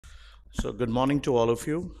So, good morning to all of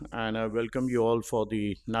you, and I welcome you all for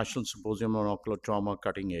the National Symposium on Ocular Trauma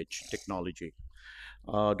Cutting Edge Technology.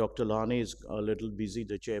 Dr. Lani is a little busy,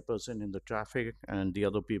 the chairperson in the traffic, and the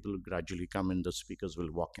other people will gradually come in, the speakers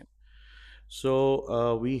will walk in.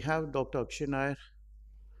 So, we have Dr. Akshay Nair,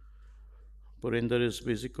 Purinder is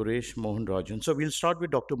busy, Kuresh, Mohan Rajan. So, we'll start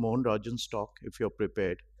with Dr. Mohan Rajan's talk if you're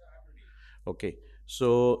prepared. Okay,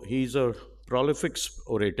 so he's a prolific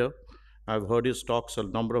orator. I've heard his talks a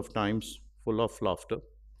number of times, full of laughter.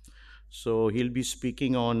 So he'll be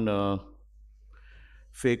speaking on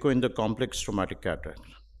phaco in the complex traumatic cataract.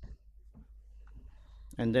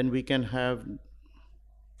 And then we can have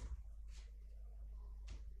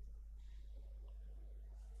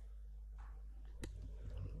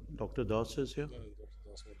Dr. Das is here.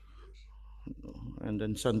 And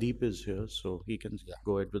then Sandeep is here, so he can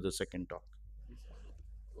go ahead with the second talk.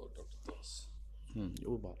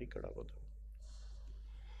 वो बाहर ही खड़ा हुआ था.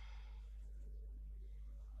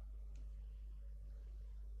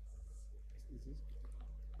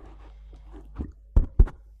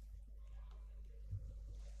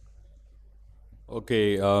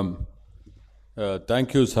 Okay.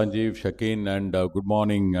 Thank you, Sanjeev, Shakeen, and good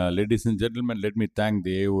morning, ladies and gentlemen. Let me thank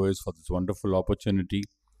the AOS for this wonderful opportunity.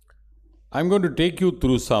 I'm going to take you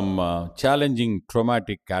through some challenging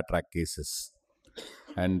traumatic cataract cases.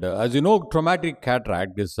 And as you know, traumatic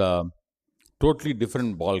cataract is a totally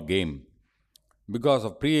different ball game because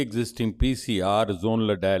of pre-existing PCR,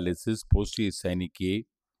 zonular dialysis, posterior synechia,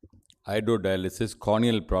 iododialysis,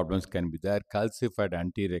 corneal problems can be there, calcified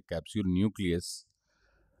anterior capsule, nucleus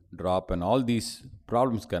drop, and all these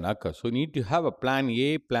problems can occur. So you need to have a plan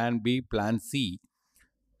A, plan B, plan C,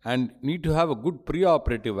 and need to have a good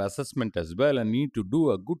preoperative assessment as well, and need to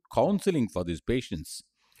do a good counseling for these patients.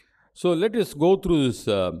 So let us go through this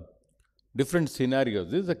different scenarios.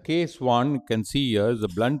 This is a case one. You can see here is a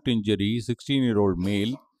blunt injury, 16-year-old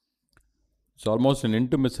male. It's almost an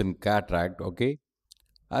intumescent cataract. Okay,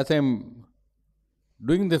 as I'm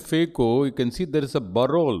doing the phaco, you can see there is a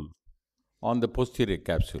burrow on the posterior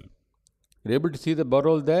capsule. You're able to see the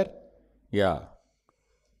burrow there? Yeah.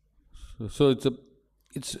 So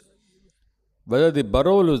it's whether the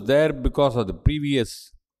burrow was there because of the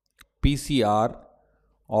previous PCR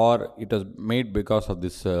or it was made because of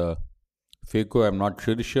this phaco. I'm not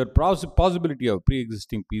sure. Possibility of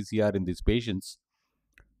pre-existing PCR in these patients.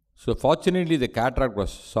 So fortunately, the cataract was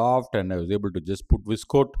soft, and I was able to just put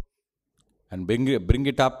viscoat and bring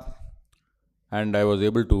it up, and I was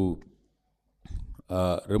able to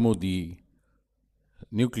remove the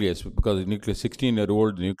nucleus because the nucleus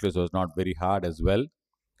 16-year-old nucleus was not very hard as well.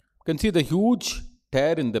 You can see the huge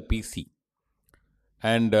tear in the PC,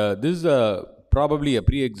 and this is probably a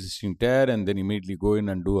pre-existing tear, and then immediately go in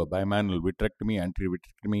and do a bimanual vitrectomy, anterior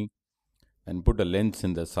vitrectomy, and put a lens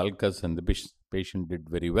in the sulcus, and the patient did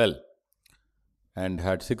very well and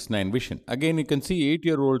had 6/9 vision. Again, you can see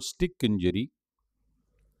 8-year-old stick injury,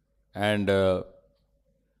 and you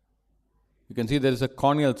can see there is a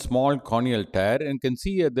small corneal tear, and you can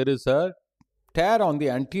see there is a tear on the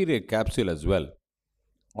anterior capsule as well.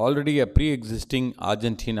 Already a pre-existing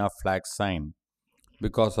Argentina flag sign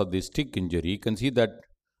because of the stick injury. You can see that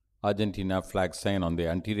Argentina flag sign on the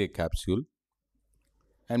anterior capsule.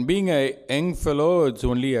 And being a young fellow, it's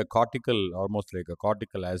only a cortical, almost like a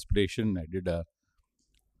cortical aspiration. I did a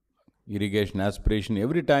irrigation aspiration.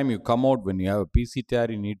 Every time you come out, when you have a PC tear,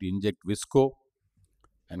 you need to inject visco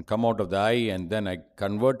and come out of the eye. And then I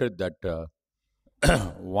converted that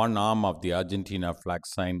one arm of the Argentina flag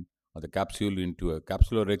sign or the capsule into a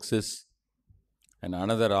capsulorhexis, and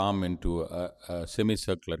another arm into a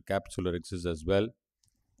semicircular capsulorhexis as well.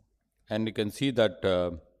 And you can see that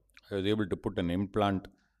I was able to put an implant,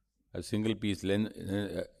 a single piece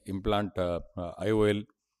implant IOL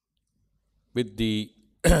with the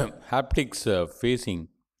haptics facing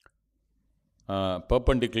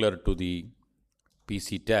perpendicular to the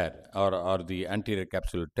PC tear or the anterior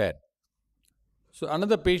capsular tear. So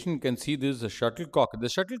another patient can see this is a shuttlecock. The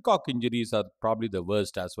shuttlecock injuries are probably the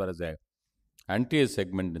worst as far as the anterior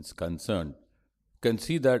segment is concerned. You can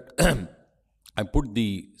see that I put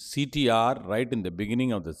the CTR right in the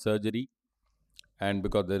beginning of the surgery, and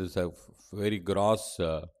because there is a very gross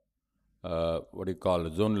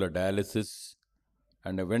zonular dialysis,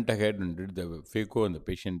 and I went ahead and did the phaco, and the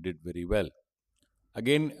patient did very well.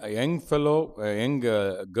 Again, a young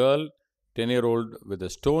girl, 10-year-old with a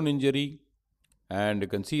stone injury, and you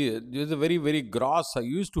can see there's a very, very gross. I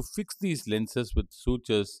used to fix these lenses with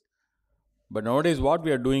sutures, but nowadays what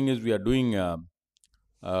we are doing is we are doing a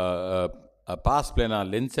pars plana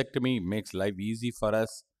lensectomy. It makes life easy for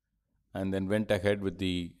us. and then went ahead with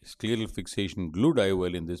the scleral fixation glued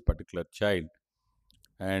IOL in this particular child.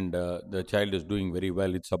 And the child is doing very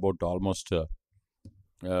well. It's about almost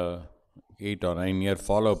uh, 8 or 9 year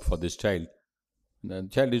follow up for this child. The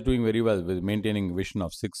child is doing very well with maintaining vision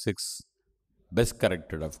of 6.6, best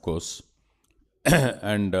corrected, of course.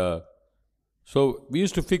 And so we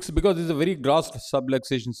used to fix because it's a very gross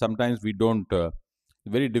subluxation. Sometimes we don't.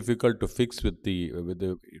 Very difficult to fix with the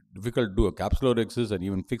difficult to do a capsulorhexis and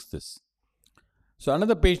even fix this. So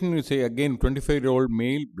another patient you say again 25-year-old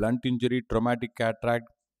male, blunt injury, traumatic cataract,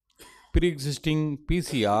 pre-existing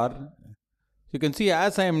PCR. You can see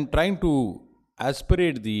as I am trying to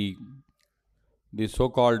aspirate the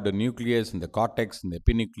so-called nucleus and the cortex and the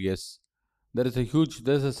epinucleus,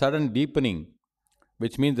 there's a sudden deepening,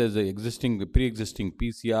 which means there's a pre-existing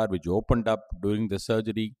PCR which opened up during the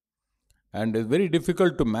surgery, and it's very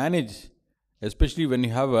difficult to manage, especially when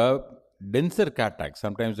you have a denser cataract.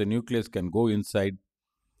 Sometimes the nucleus can go inside,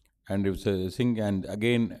 and if it's a thing, and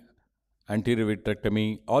again anterior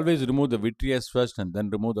vitrectomy. Always remove the vitreous first, and then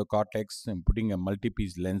remove the cortex, and putting a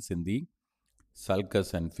multi-piece lens in the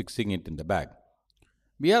sulcus and fixing it in the back.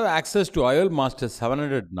 We have access to IOL Master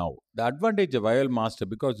 700 now. The advantage of IOL Master,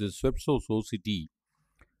 because it's Swepsos OCT,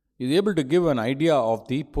 is able to give an idea of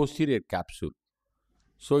the posterior capsule.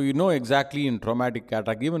 So you know exactly in traumatic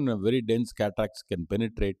cataract, even a very dense cataracts can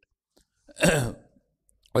penetrate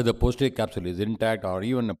whether the posterior capsule is intact, or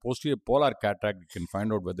even a posterior polar cataract, you can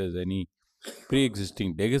find out whether there's any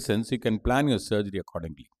pre-existing dehiscence. You can plan your surgery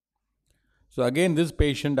accordingly. So again, this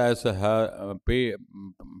patient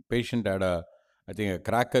patient had a, I think, a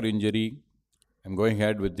cracker injury. I'm going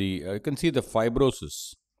ahead with the. You can see the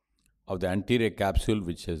fibrosis of the anterior capsule,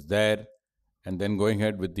 which is there, and then going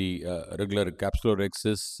ahead with the regular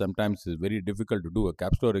capsulorhexis. Sometimes it's very difficult to do a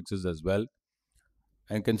capsulorhexis as well.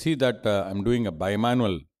 And you can see that I'm doing a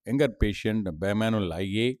bimanual younger patient, a bimanual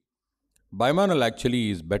IA. Bimanual actually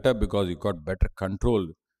is better because you got better control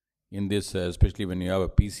in this, especially when you have a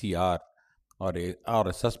PCR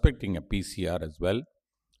or suspecting a PCR as well.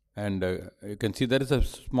 And you can see there is a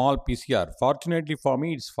small PCR. Fortunately for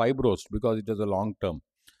me, it's fibrosed because it is a long term.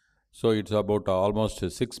 So it's about almost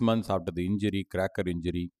 6 months after the injury, cracker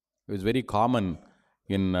injury. It's very common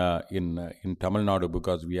in Tamil Nadu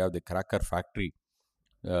because we have the cracker factory,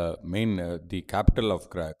 the capital of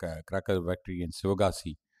cracker factory in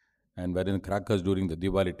Sivagasi, and wherein crackers during the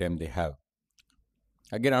Diwali time they have.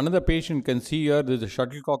 Again, another patient can see here there is a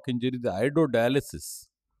shuttlecock injury, the iododialysis.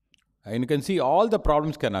 And you can see all the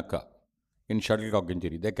problems can occur in shuttlecock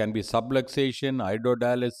injury. There can be subluxation,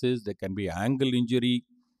 iododialysis, there can be angle injury,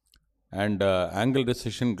 and angle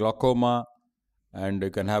recession, glaucoma, and you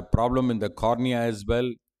can have problem in the cornea as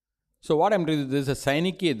well. So what I'm doing, there's a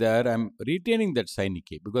synechia there. I'm retaining that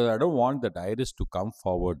synechia because I don't want that iris to come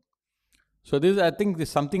forward. So this, I think, is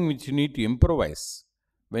something which you need to improvise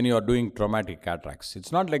when you are doing traumatic cataracts.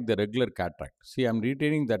 It's not like the regular cataract. See, I'm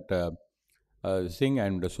retaining that thing,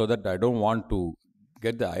 and so that I don't want to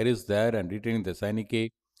get the iris there and retaining the synechia.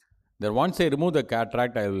 Then once I remove the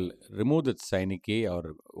cataract, I will remove the synechia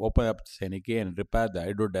or open up the synechia and repair the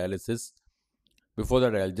iododialysis. Before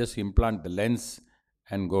that, I'll just implant the lens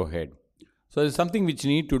and go ahead. So it's something which you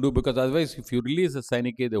need to do because otherwise, if you release the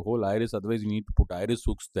synechia, the whole iris, otherwise you need to put iris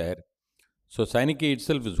hooks there. So synechia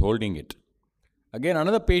itself is holding it. Again,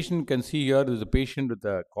 another patient you can see here is a patient with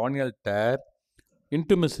a corneal tear,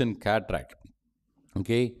 intermittent cataract.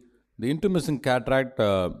 Okay, the intermittent cataract,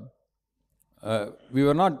 we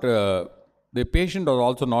were not. The patient was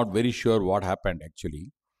also not very sure what happened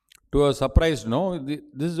actually. To a surprise, no,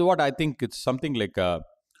 this is what I think. It's something like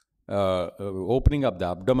opening up the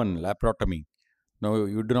abdomen, laparotomy. No,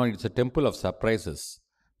 you do not. It's a temple of surprises.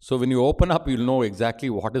 So when you open up, you'll know exactly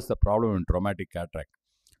what is the problem in traumatic cataract.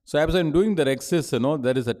 So as I'm doing the rexis,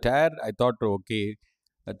 there is a tear. I thought, okay,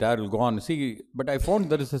 the tear will go on. See, but I found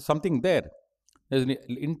there is something there. There's an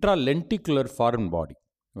intralenticular foreign body,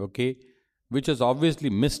 okay, which is obviously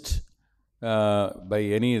missed by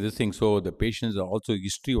any of this thing. So the patient's also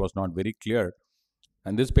history was not very clear.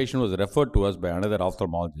 And this patient was referred to us by another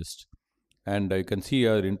ophthalmologist. And you can see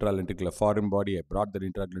here intralenticular foreign body. I brought the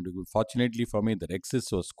intralenticular. Fortunately for me, the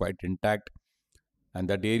rexis was quite intact. And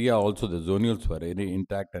that area also, the zonules were very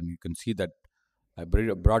intact. And you can see that I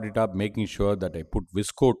brought it up, making sure that I put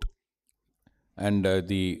viscoat and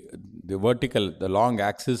the vertical, the long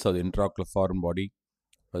axis of the intraocular foreign body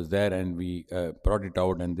was there, and we brought it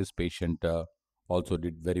out, and this patient also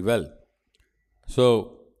did very well.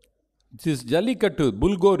 So this Jallikattu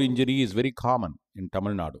Bulgor injury is very common in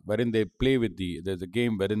Tamil Nadu, wherein they play with there's a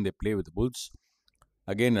game wherein they play with the bulls.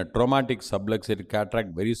 Again, a traumatic subluxated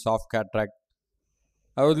cataract, very soft cataract,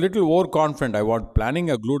 I was a little overconfident. I was planning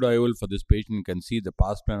a glued IOL for this patient. You can see the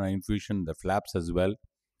pars plana infusion, the flaps as well.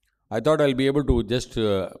 I thought I'll be able to just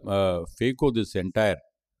phaco this entire,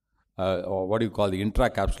 or what do you call the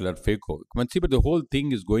intracapsular phaco. You can see, but the whole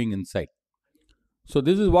thing is going inside. So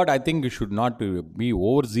this is what I think you should not be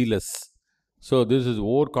overzealous. So this is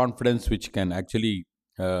overconfidence, which can actually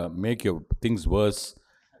make your things worse,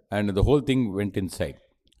 and the whole thing went inside.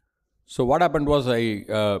 So what happened was I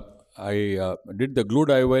did the glued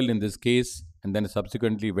IOL in this case, and then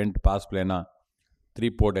subsequently went pars plana, three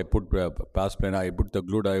port. I put pars plana. I put the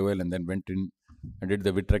glued IOL, and then went in and did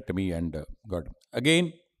the vitrectomy and got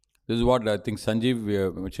again. This is what I think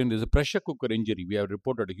Sanjeev mentioned. This is a pressure cooker injury. We have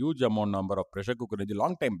reported a huge number of pressure cooker injury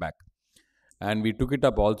long time back, and we took it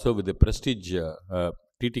up also with the Prestige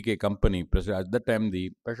TTK company. At that time,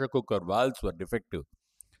 the pressure cooker valves were defective,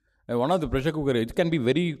 and one of the pressure cooker, it can be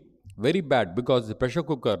very very bad because the pressure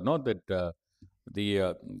cooker, no, that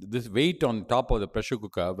the this weight on top of the pressure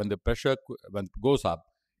cooker, when the when it goes up,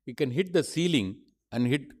 it can hit the ceiling and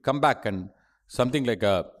hit come back, and something like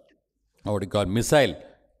a, what do you call, missile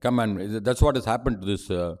come, and that's what has happened to this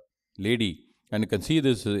lady. And you can see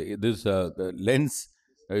the lens,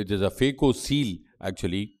 it is a phaco seal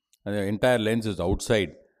actually, and the entire lens is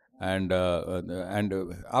outside, and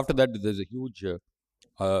after that there's a huge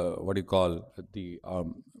what do you call,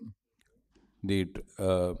 the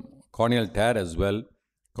corneal tear as well,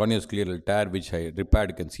 corneoscleral tear, which I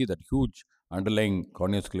repaired. You can see that huge underlying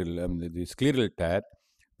corneoscleral, the scleral tear,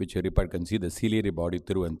 which I repaired. You can see the ciliary body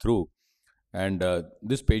through and through. And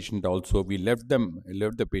this patient also, we left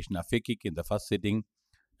the patient aphakic in the first sitting,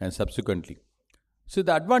 and subsequently. So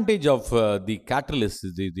the advantage of the catalyst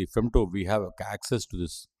is the femto. We have access to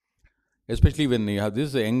this, especially when you have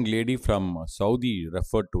this young lady from Saudi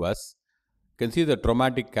referred to us. You can see the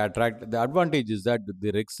traumatic cataract. The advantage is that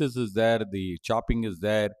the rhexis is there, the chopping is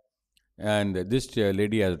there, and this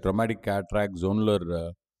lady has traumatic cataract,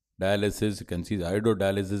 zonular dialysis. You can see the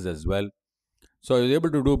iododialysis as well. So I was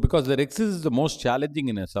able to do, because the rhexis is the most challenging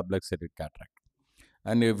in a subluxated cataract.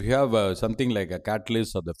 And if you have something like a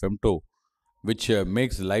catalyst or the femto, which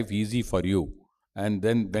makes life easy for you, and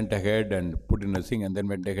then went ahead and put in a thing, and then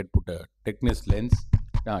went ahead put a Technis lens.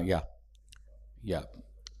 Yeah, yeah.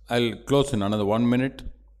 I'll close in another 1 minute.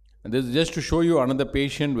 And this is just to show you another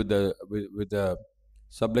patient with the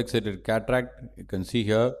subluxated cataract. You can see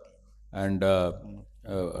here, and I'm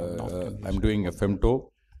doing a femto,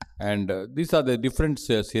 and these are the different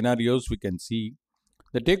scenarios we can see.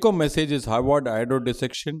 The take-home message is Harvard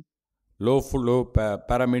iododissection, low flow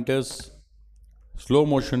parameters, slow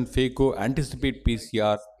motion phaco, anticipate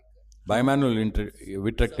PCR, bimanual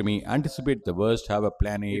vitrectomy, anticipate the worst, have a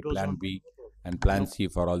plan A, plan B, and plan C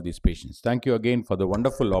for all these patients. Thank you again for the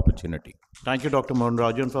wonderful opportunity. Thank you, Dr. Mohan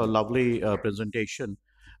Rajan, for a lovely presentation.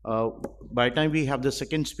 Uh, by the time we have the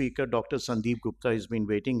second speaker, Dr. Sandeep Gupta, has been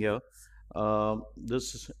waiting here.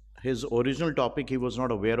 This his original topic, he was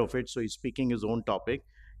not aware of it, so he's speaking his own topic,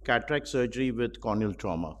 cataract surgery with corneal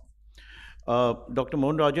trauma. Dr.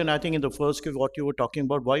 Mohan Rajan, I think in the first case, what you were talking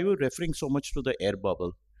about, why you were referring so much to the air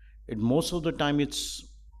bubble? Most of the time, it's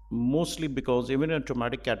mostly because even in a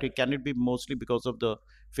traumatic cataract, can it be mostly because of the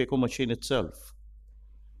phaco machine itself?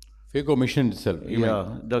 Phaco mission itself.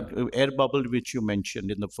 Yeah, the air bubble which you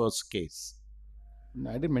mentioned in the first case.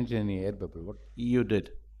 I didn't mention any air bubble. What? You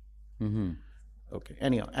did. Mm-hmm. Okay.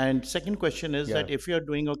 Anyhow, and second question is Yeah. that if you are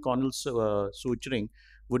doing a corneal suturing,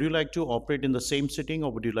 would you like to operate in the same sitting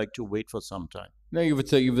or would you like to wait for some time? No, if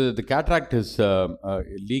the cataract is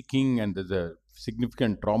leaking and there's a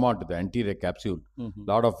significant trauma to the anterior capsule, Mhm.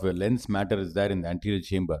 lot of lens matter is there in the anterior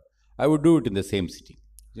chamber, I would do it in the same sitting.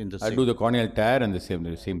 In the I'll same. do the corneal tear and the same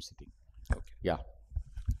sitting. Okay. Yeah.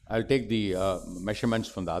 I'll take the measurements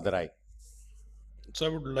from the other eye. So I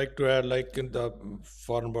would like to add, like in the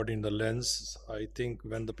foreign body in the lens, I think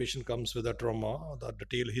when the patient comes with a trauma, the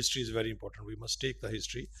detailed history is very important. We must take the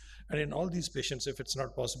history. And in all these patients, if it's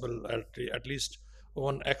not possible, at least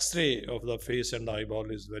one X-ray of the face and the eyeball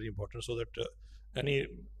is very important, so that any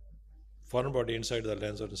foreign body inside the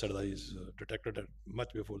lens or inside the eye is detected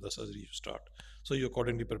much before the surgery you start. So you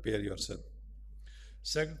accordingly prepare yourself.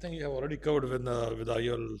 Second thing you have already covered with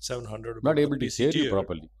IOL 700. Not about the able to hear you PCTA.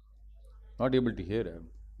 properly. Not able to hear.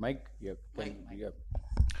 Mike? Yeah. Yeah.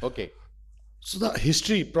 Okay. So the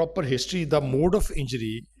history, proper history, the mode of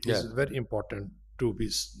injury is Yeah. very important to be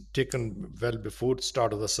taken well before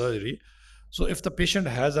start of the surgery. So if the patient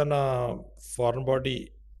has an foreign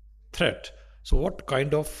body threat, so what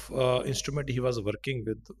kind of instrument he was working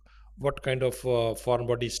with, what kind of foreign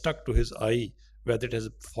body stuck to his eye, whether it has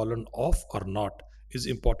fallen off or not, is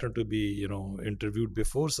important to be, interviewed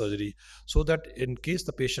before surgery, so that in case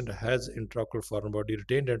the patient has intraocular foreign body,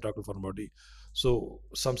 retained intraocular foreign body, so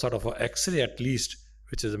some sort of a X-ray at least,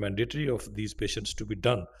 which is mandatory of these patients to be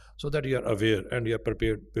done, so that you are aware and you are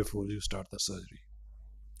prepared before you start the surgery.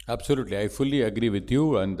 Absolutely, I fully agree with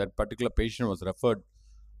you. And that particular patient was referred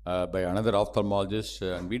by another ophthalmologist,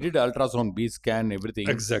 and we did ultrasound, B scan, everything.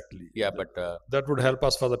 Exactly. Yeah, but That would help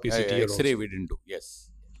us for the PCTR X-ray also. we didn't do. Yes,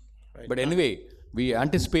 Right. but anyway, we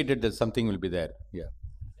anticipated that something will be there. Yeah.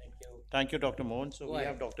 Thank you, Dr. Mohan. So Go we ahead.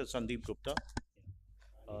 have Dr. Sandeep Gupta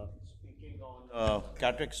speaking on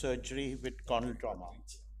cataract surgery with corneal trauma.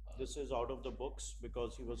 This is out of the books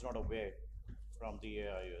because he was not aware from the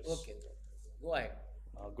AIOS. Okay, go ahead.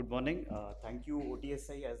 Good morning. Thank you,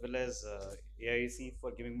 OTSI, as well as AIC,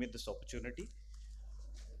 for giving me this opportunity.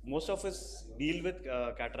 Most of us deal with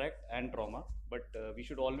cataract and trauma, but we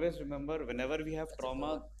should always remember whenever we have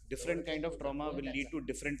trauma, different kind of trauma will lead to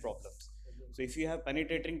different problems. So if you have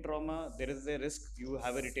penetrating trauma, there is a risk you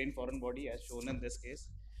have a retained foreign body, as shown in this case.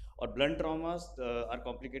 Or blunt traumas are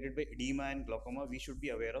complicated by edema and glaucoma. We should be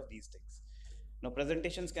aware of these things. Now,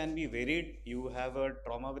 presentations can be varied. You have a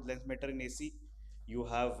trauma with lens matter in AC. You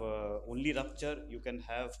have only rupture. You can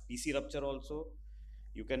have PC rupture also.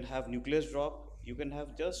 You can have nucleus drop. You can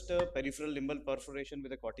have just a peripheral limbal perforation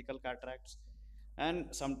with a cortical cataracts. And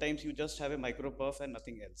sometimes you just have a microperf and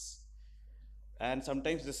nothing else. And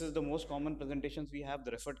sometimes this is the most common presentations we have,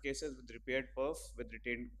 the referred cases with repaired perf with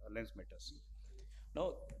retained lens matters.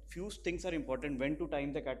 Now, few things are important. When to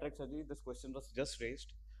time the cataract surgery? This question was just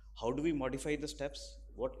raised. How do we modify the steps?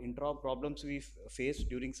 What intra problems we face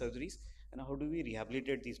during surgeries? And how do we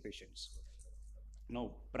rehabilitate these patients?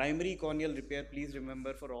 Now, primary corneal repair, please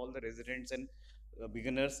remember, for all the residents and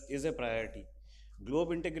beginners, is a priority.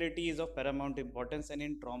 Globe integrity is of paramount importance, and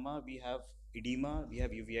in trauma, we have edema, we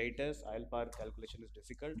have uveitis, IL-PAR calculation is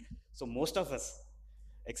difficult. So, most of us,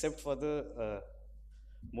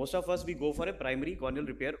 we go for a primary corneal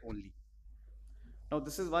repair only. Now,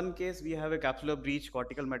 this is one case. We have a capsular breach,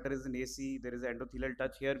 cortical matter is in AC, there is endothelial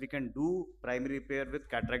touch. Here we can do primary repair with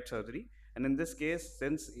cataract surgery. And in this case,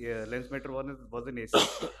 since lens matter was in AC,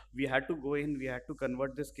 we had to go in, we had to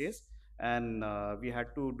convert this case, and we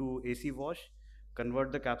had to do AC wash,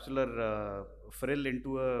 convert the capsular frill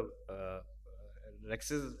into a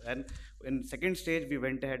rexis, and in second stage, we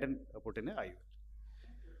went ahead and put in a IOL.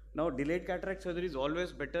 Now, delayed cataract surgery is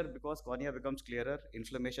always better because cornea becomes clearer,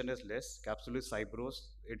 inflammation is less, capsule is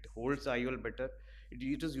fibrous, it holds the IOL better.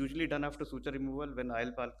 It is usually done after suture removal when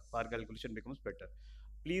IL-PAR calculation becomes better.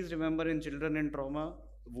 Please remember, in children in trauma,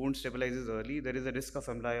 wound stabilizes early. There is a risk of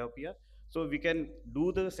amblyopia, so we can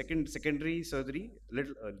do the secondary surgery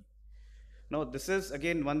little early. Now, this is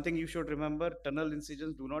again one thing you should remember: tunnel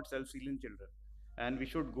incisions do not self-seal in children, and we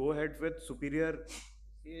should go ahead with superior.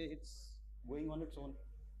 It's going on its own.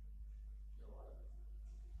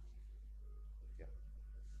 Yeah,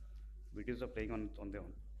 videos are playing on their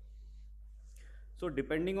own. So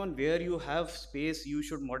depending on where you have space, you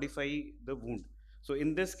should modify the wound. So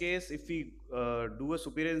in this case, if we do a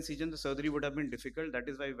superior incision, the surgery would have been difficult. That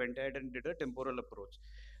is why we went ahead and did a temporal approach.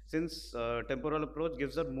 Since temporal approach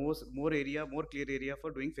gives us more area, more clear area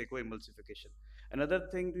for doing phacoemulsification. Another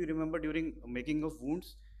thing to remember during making of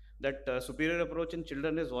wounds, that superior approach in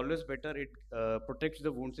children is always better. It protects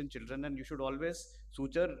the wounds in children, and you should always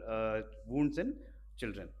suture wounds in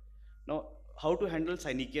children. Now, how to handle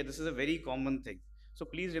synechia? This is a very common thing. So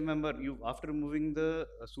please remember, you after removing the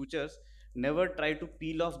sutures, never try to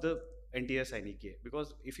peel off the anterior synechia,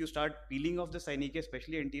 because if you start peeling off the synechia,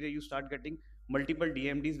 especially anterior, you start getting multiple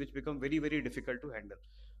DMDs, which become very difficult to handle.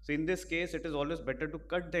 So in this case, it is always better to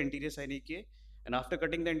cut the anterior synechia, and after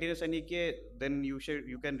cutting the anterior synechia, then you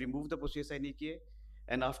can remove the posterior synechia,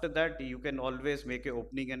 and after that you can always make a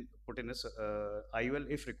opening and put in a IOL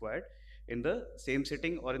if required, in the same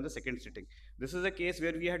sitting or in the second sitting. This is a case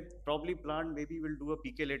where we had probably planned maybe we'll do a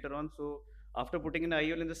PK later on. So after putting in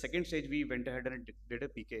IOL in the second stage, we went ahead and did a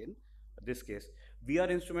PK in this case. VR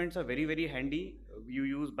instruments are very handy. You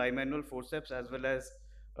use bimanual forceps as well as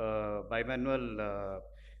bimanual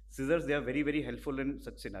scissors. They are very helpful in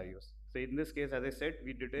such scenarios. So in this case, as I said,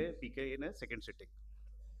 we did a PK in a second sitting.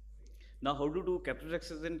 Now, how to do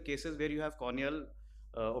capsulorhexis in cases where you have corneal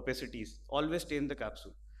opacities? Always stain the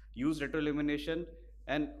capsule. Use retroillumination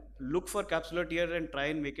and look for capsular tear and try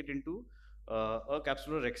and make it into a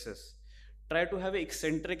capsular rhexis. Try to have an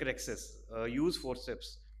eccentric rhexis. Use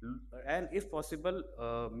forceps, and if possible,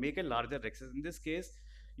 make a larger rhexis. In this case,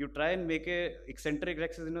 you try and make a eccentric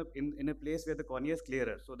rhexis in a place where the cornea is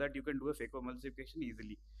clearer, so that you can do a phacoemulsification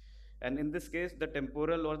easily. And in this case, the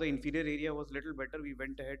temporal or the inferior area was little better. We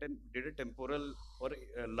went ahead and did a temporal or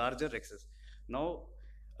a larger rexus. Now,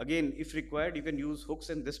 again, if required, you can use hooks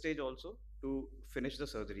in this stage also to finish the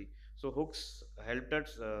surgery. So hooks helped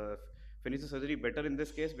us finish the surgery better in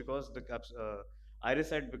this case, because the iris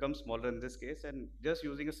had become smaller in this case, and just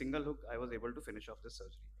using a single hook, I was able to finish off this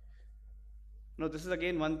surgery. Now, this is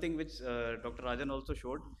again one thing which Dr. Rajan also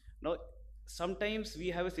showed. Now, sometimes we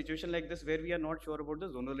have a situation like this where we are not sure about the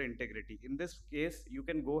zonal integrity. In this case, you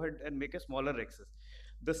can go ahead and make a smaller rexus.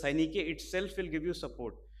 The synechia itself will give you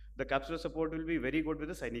support. The capsular support will be very good with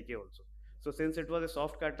the synechia also. So, since it was a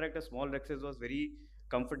soft cataract, a small rexus was very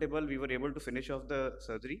comfortable. We were able to finish off the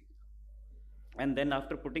surgery. And then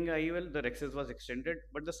after putting IUL, the rexus was extended,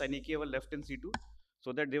 but the synechia were left in situ,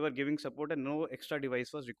 so that they were giving support and no extra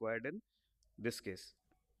device was required in this case.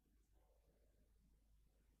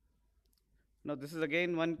 Now, this is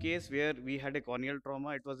again one case where we had a corneal trauma.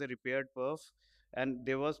 It was a repaired perf, and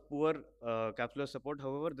there was poor capsular support.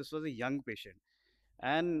 However, this was a young patient.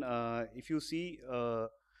 And if you see,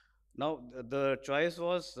 now the choice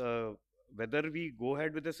was whether we go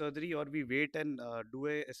ahead with the surgery or we wait and do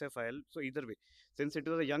a SFIL. So either way, since it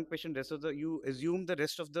was a young patient, rest of the, you assume the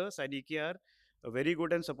rest of the synechia are very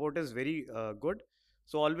good and support is very good.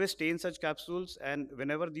 So always stay in such capsules, and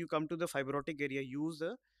whenever you come to the fibrotic area, use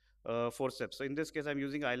the forceps. So in this case, I'm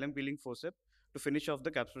using ILM peeling forceps to finish off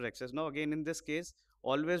the capsular rexus. Now again, in this case,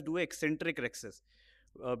 always do eccentric rexus,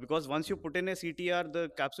 because once you put in a CTR, the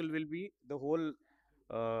capsule will be, the whole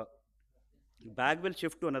uh, bag will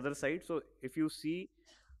shift to another side. So if you see,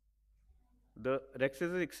 the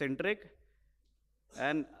rexus is eccentric,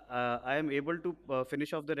 and I am able to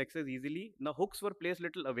finish off the rexus easily. Now hooks were placed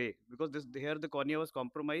little away, because this here the cornea was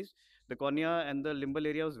compromised. The cornea and the limbal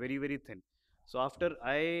area was very thin. So after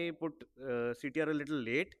I put CTR a little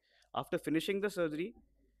late, after finishing the surgery,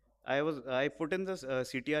 I put in the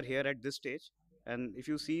CTR here at this stage, and if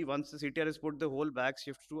you see, once the CTR is put, the whole bag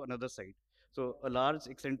shifts to another side. So a large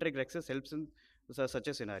eccentric rexus helps in such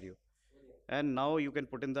a scenario. And now you can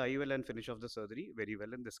put in the IUL and finish off the surgery very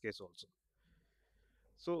well in this case also.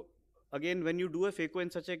 So again, when you do a phaco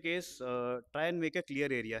in such a case, try and make a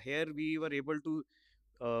clear area. Here we were able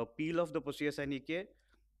to peel off the posterior synechia,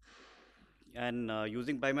 and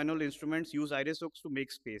using bimanual instruments, use iris hooks to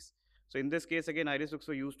make space. So in this case, again, iris hooks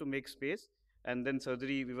were used to make space, and then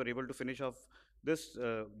surgery, we were able to finish off this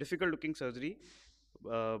difficult looking surgery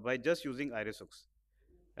by just using iris hooks.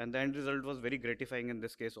 And the end result was very gratifying in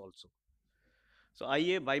this case also. So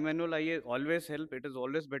IA, bimanual IA always help. It is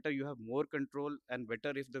always better. You have more control and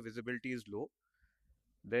better if the visibility is low.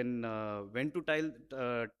 Then when to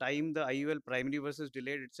time the IUL primary versus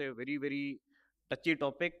delayed, it's a very touchy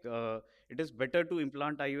topic. It is better to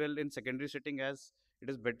implant IUL in secondary setting, as it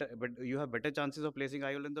is better, but you have better chances of placing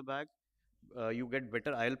IUL in the bag. You get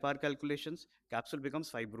better IL power calculations. Capsule becomes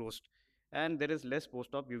fibrosed, and there is less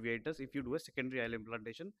post-op uveitis if you do a secondary IUL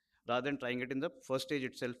implantation rather than trying it in the first stage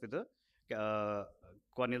itself with a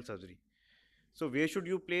corneal surgery. So where should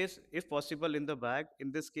you place, if possible, in the bag? In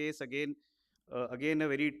this case, again a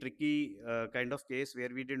very tricky kind of case where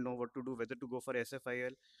we didn't know what to do, whether to go for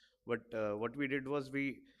SFIL. But what we did was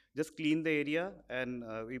we just cleaned the area, and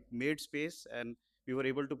we made space, and we were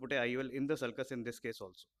able to put a IUL in the sulcus in this case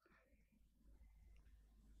also.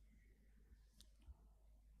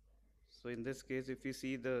 So in this case, if you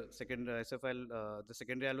see the second SFIL, the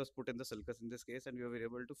secondary IUL was put in the sulcus in this case, and we were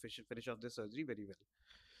able to finish off the surgery very well.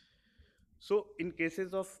 So in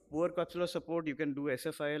cases of poor capsular support, you can do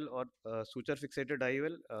SFIL or suture fixated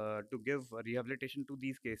IOL to give rehabilitation to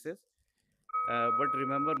these cases. But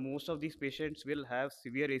remember, most of these patients will have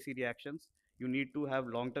severe AC reactions. You need to have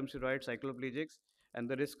long-term steroid cycloplegics, and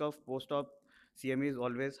the risk of post-op CME is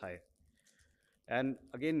always high. And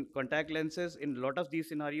again, contact lenses in a lot of these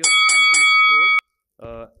scenarios can be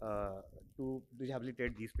explored to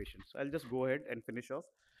rehabilitate these patients. So I'll just go ahead and finish off.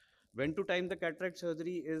 When to time the cataract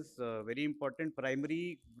surgery is very important.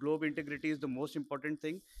 Primary globe integrity is the most important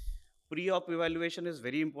thing. Pre-op evaluation is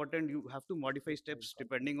very important. You have to modify steps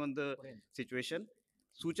depending on the situation.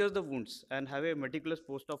 Suture the wounds and have a meticulous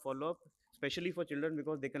post-op follow-up, especially for children,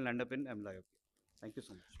 because they can land up in amblyopia. Thank you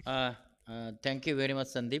so much. Thank you very much,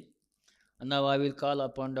 Sandeep. Now I will call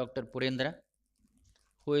upon Dr. Purendra,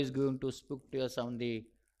 who is going to speak to us on the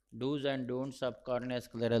do's and don'ts of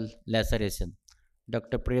corneoscleral laceration.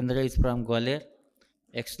 Dr. Purendra is from Gwalior,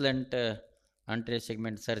 excellent anterior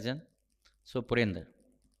segment surgeon. So, Purendra.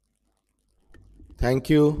 Thank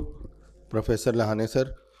you, Professor Lahane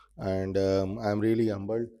sir, and I'm really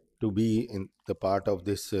humbled to be in the part of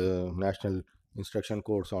this national instruction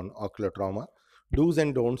course on ocular trauma. Do's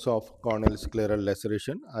and don'ts of corneal scleral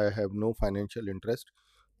laceration. I have no financial interest.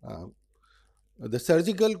 Uh, the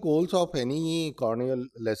surgical goals of any corneal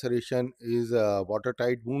laceration is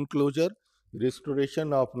watertight wound closure,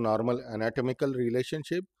 restoration of normal anatomical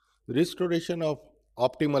relationship, restoration of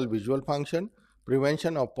optimal visual function,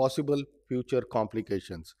 prevention of possible future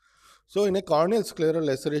complications. So, in a corneal scleral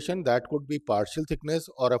laceration, that could be partial thickness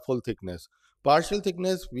or a full thickness. Partial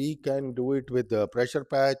thickness, we can do it with a pressure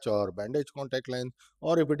patch or bandage contact lens,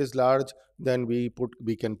 or if it is large, then we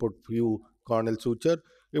can put few corneal suture.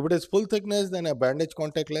 If it is full thickness, then a bandage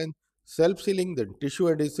contact lens, self-sealing, then tissue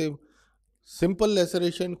adhesive, simple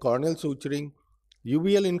laceration, corneal suturing,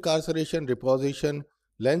 UVL incarceration, reposition,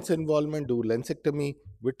 lens involvement, do lensectomy,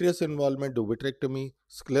 vitreous involvement, do vitrectomy,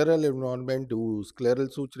 scleral involvement, do scleral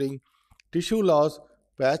suturing, tissue loss,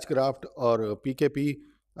 patch graft or PKP,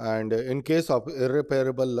 and in case of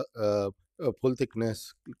irreparable full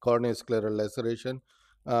thickness corneal scleral laceration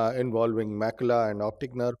involving macula and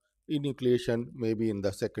optic nerve, enucleation may be in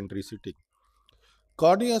the secondary setting.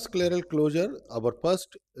 Cornea scleral closure, our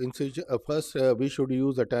first incision, we should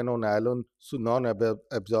use a 10 on nylon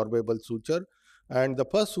non-absorbable suture, and the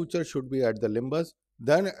first suture should be at the limbus,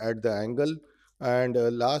 then at the angle, and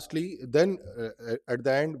lastly, then at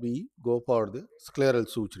the end we go for the scleral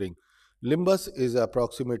suturing. Limbus is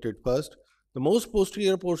approximated first. The most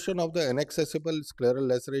posterior portion of the inaccessible scleral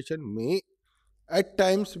laceration may at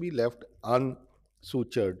times be left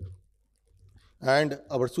unsutured, and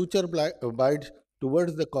our suture bites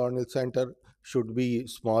towards the corneal center should be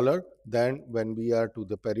smaller than when we are to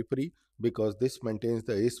the periphery, because this maintains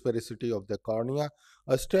the asphericity of the cornea.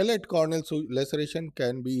 A stellate corneal laceration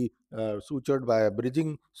can be sutured by a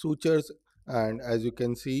bridging sutures, and as you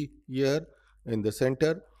can see here in the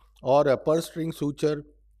center, or a purse string suture,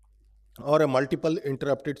 or a multiple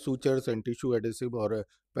interrupted sutures and tissue adhesive or a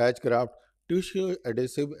patch graft. Tissue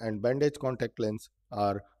adhesive and bandage contact lens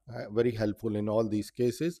are very helpful in all these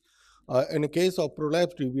cases. In a case of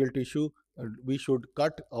prolapsed uveal tissue, we should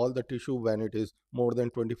cut all the tissue when it is more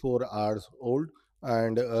than 24 hours old,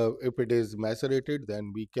 and if it is macerated,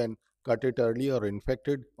 then we can cut it early, or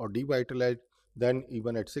infected or devitalized, then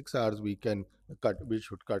even at 6 hours we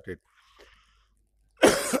should cut it.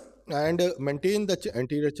 And maintain the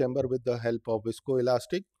anterior chamber with the help of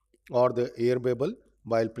viscoelastic or the air bubble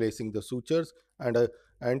while placing the sutures, and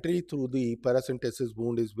entry through the paracentesis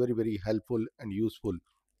wound is very helpful and useful.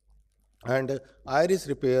 And iris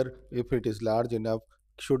repair, if it is large enough,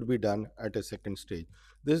 should be done at a second stage.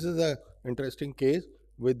 This is a interesting case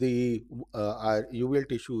with the uveal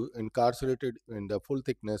tissue incarcerated in the full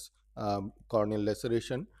thickness corneal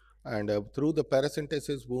laceration, and through the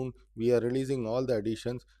paracentesis wound we are releasing all the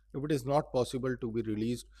adhesions. If it is not possible to be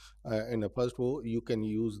released in a first go, you can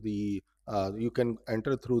use the you can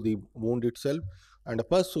enter through the wound itself, and the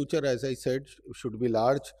first suture, as I said, should be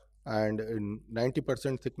large and in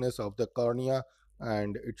 90% thickness of the cornea,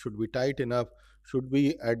 and it should be tight enough, should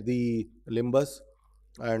be at the limbus,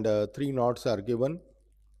 and 3 knots are given.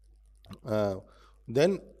 uh,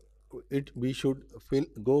 then we should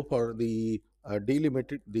go for the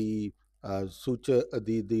delimited the suture,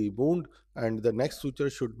 the wound, and the next suture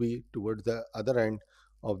should be towards the other end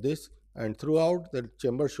of this, and throughout the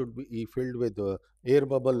chamber should be filled with air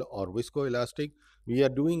bubble or viscoelastic. We are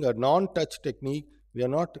doing a non-touch technique. We are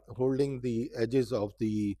not holding the edges of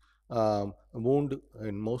the wound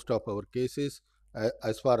in most of our cases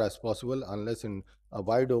as far as possible, unless in a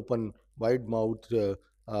wide open, wide mouth the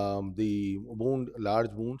wound,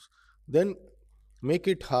 large wounds. Then make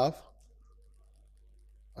it half,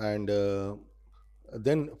 and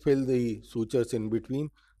then fill the sutures in between.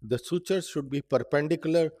 The sutures should be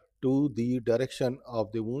perpendicular to the direction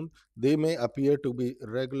of the wound. They may appear to be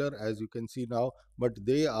irregular, as you can see now, but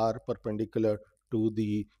they are perpendicular to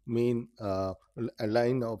the main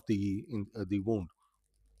line of the wound.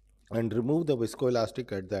 And remove the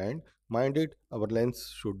viscoelastic at the end. Mind it, our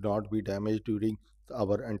lens should not be damaged during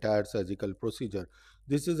our entire surgical procedure.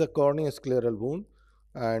 This is a corneoscleral wound,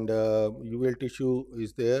 and uveal tissue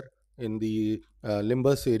is there in the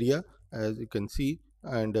limbus area, as you can see,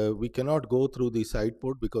 and we cannot go through the side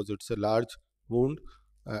port because it's a large wound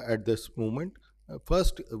at this moment.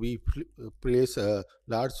 First, we place a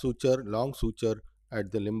large suture, long suture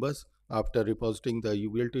at the limbus after repositing the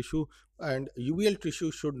uveal tissue, and uveal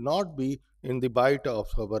tissue should not be in the bite of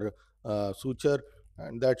our suture,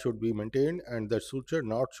 and that should be maintained, and the suture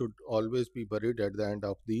knot should always be buried at the end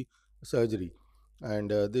of the surgery.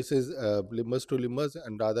 And this is limbus to limbus,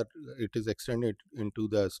 and rather it is extended into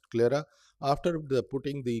the sclera. After the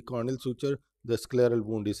putting the corneal suture, the scleral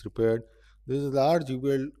wound is repaired. This is large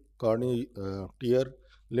uveal corneal tear,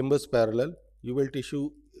 limbus parallel, uveal tissue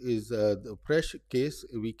is the fresh case,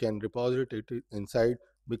 we can deposit it inside,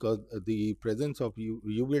 because the presence of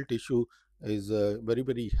uveal tissue is very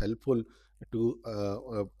very helpful to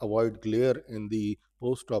avoid glare in the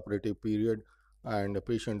post-operative period, and the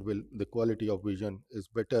patient will, the quality of vision is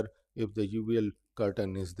better if the uveal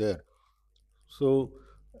curtain is there. So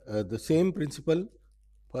the same principle,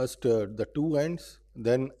 first the two ends,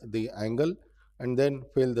 then the angle, and then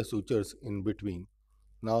fill the sutures in between.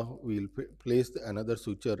 Now we will place another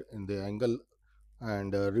suture in the angle,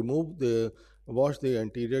 and wash the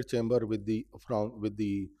anterior chamber with the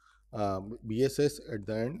BSS at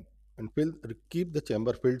the end, and keep the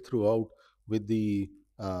chamber filled throughout with the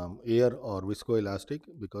air or viscoelastic,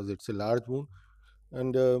 because it's a large wound.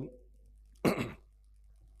 And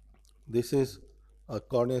this is a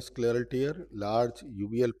corneoscleral tear, large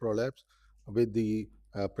uveal prolapse with the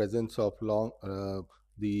presence of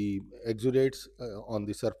the exudates on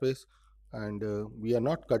the surface. And we are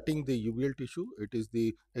not cutting the uveal tissue, it is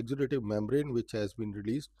the exudative membrane which has been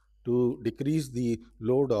released to decrease the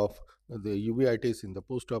load of the uveitis in the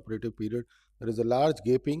postoperative period. There is a large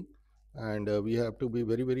gaping, and we have to be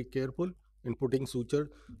very, very careful in putting suture.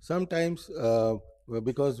 Sometimes,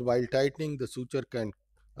 because while tightening, the suture can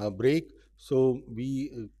break, so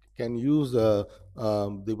we can use the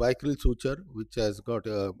vicryl suture, which has got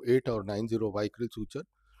 8 or 90 vicryl suture,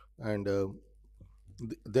 and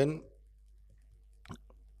then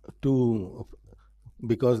to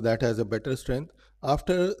because that has a better strength.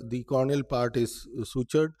 After the corneal part is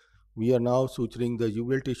sutured, we are now suturing the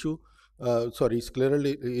uveal tissue, scleral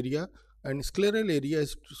area, and scleral area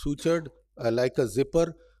is sutured like a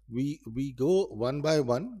zipper. We go one by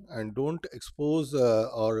one and don't expose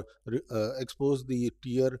expose the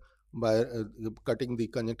tear by cutting the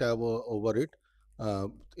conjunctiva over it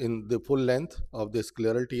in the full length of the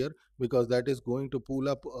scleral tear, because that is going to pull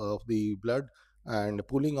up of the blood, and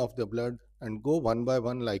pulling off the blood, and go one by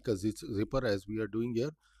one like a zipper as we are doing here.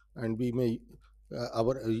 And we may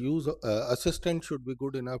our use assistant should be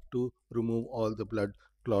good enough to remove all the blood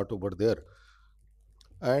clot over there.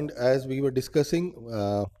 And as we were discussing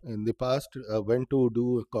in the past, when to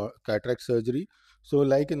do cataract surgery, so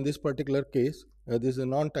like in this particular case, this is a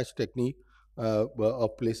non-touch technique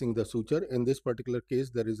of placing the suture. In this particular case,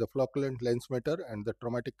 there is a flocculent lens matter and the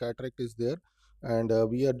traumatic cataract is there, and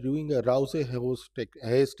we are doing a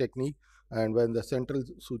Rouse-Hayes technique. And when the central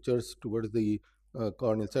sutures towards the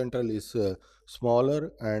corneal central is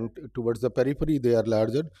smaller, and towards the periphery they are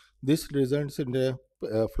larger, this results in a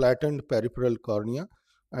flattened peripheral cornea.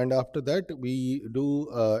 And after that, we do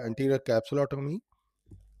anterior capsulotomy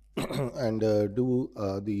and do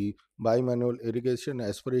the bimanual irrigation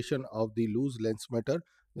aspiration of the loose lens matter,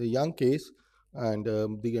 the young case, and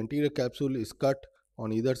the anterior capsule is cut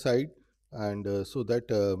on either side, and so that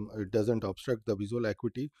it doesn't obstruct the visual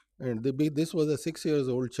acuity. And this was a 6 years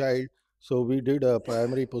old child, so we did a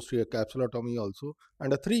primary posterior capsulotomy also,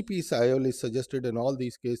 and a 3-piece IOL is suggested in all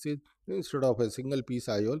these cases instead of a single piece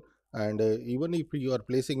IOL. And even if you are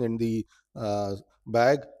placing in the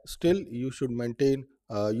bag, still you should maintain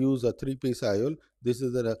use a 3-piece IOL. This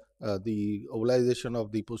is the ovalization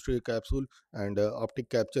of the posterior capsule, and optic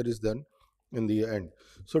capture is done in the end.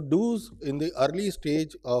 So do's in the early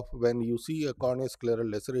stage of when you see a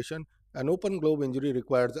corneoscleral laceration, an open globe injury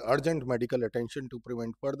requires urgent medical attention to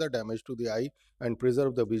prevent further damage to the eye and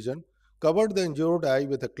preserve the vision. Cover the injured eye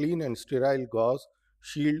with a clean and sterile gauze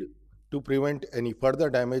shield to prevent any further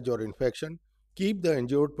damage or infection. Keep the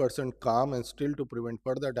injured person calm and still to prevent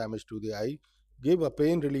further damage to the eye. Give a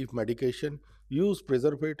pain relief medication. Use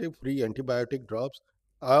preservative free antibiotic drops.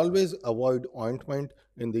 Always avoid ointment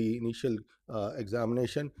in the initial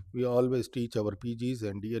examination. We always teach our PGs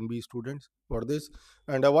and DNB students for this.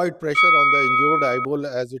 And avoid pressure on the injured eyeball,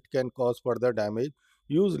 as it can cause further damage.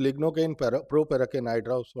 Use lignocaine proparacaine eye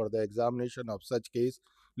drops for the examination of such case.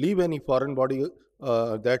 Leave any foreign body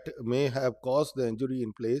that may have caused the injury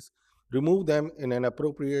in place. Remove them in an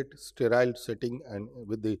appropriate sterile setting and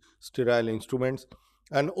with the sterile instruments.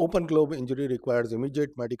 An open globe injury requires immediate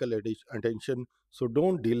medical attention, so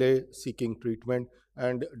don't delay seeking treatment,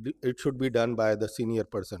 and it should be done by the senior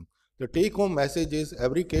person. The take home message is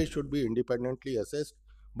every case should be independently assessed,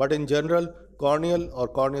 but in general, corneal or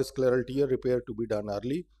corneoscleral tear repair to be done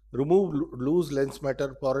early. Remove loose lens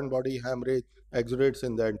matter, foreign body hemorrhage, exudates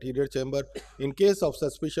in the anterior chamber. In case of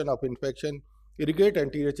suspicion of infection, irrigate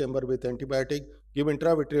anterior chamber with antibiotic, give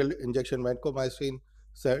intravitreal injection vancomycin,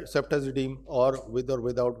 ceftazidime, or with or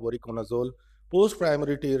without voriconazole.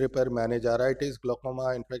 Post-primary tear repair, manage iritis,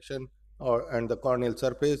 glaucoma, infection, and the corneal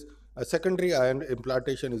surface. A secondary iron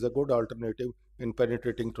implantation is a good alternative in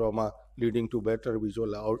penetrating trauma, leading to better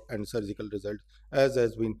visual out and surgical results, as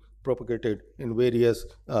has been propagated in various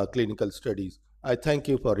clinical studies. I thank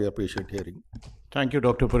you for your patient hearing. Thank you,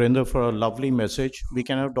 Dr. Purinder, for a lovely message. We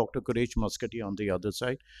can have Dr. Kuresh Muscati on the other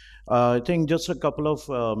side. I think just a couple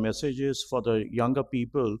of messages for the younger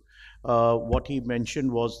people. What he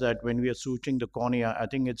mentioned was that when we are suturing the cornea, I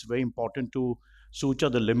think it's very important to suture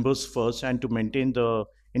the limbus first and to maintain the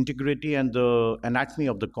integrity and the anatomy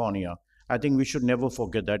of the cornea. I think we should never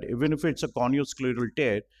forget that. Even if it's a corneoscleral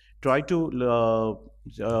tear, try to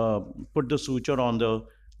put the suture on the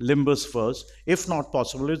limbus first. If not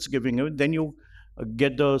possible, it's giving it, then you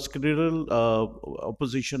get the scleral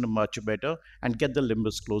opposition much better and get the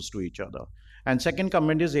limbus close to each other. And second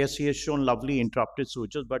comment is, yes, he has shown lovely interrupted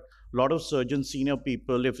sutures, but a lot of surgeons, senior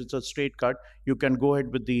people, if it's a straight cut, you can go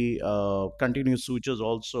ahead with the continuous sutures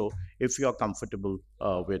also if you are comfortable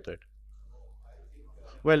with it.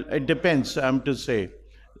 Well, it depends, I'm to say.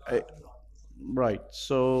 Uh, right.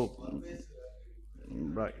 So,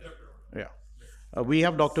 right. Yeah. We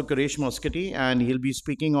have Dr. Karesh Moskati, and he'll be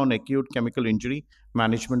speaking on acute chemical injury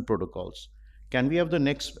management protocols. Can we have the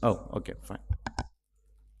next? Oh, okay, fine.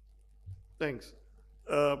 Thanks.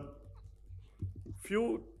 Uh,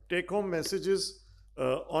 few take-home messages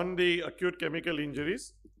on the acute chemical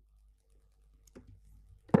injuries.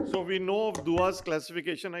 So we know of Dua's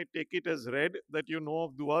classification. I take it as read that you know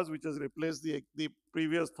of Dua's, which has replaced the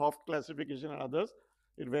previous Thoft classification and others.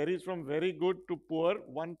 It varies from very good to poor,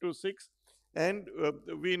 1 to 6. And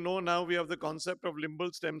we know now we have the concept of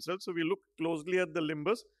limbal stem cells. So we look closely at the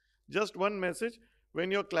limbus. Just one message,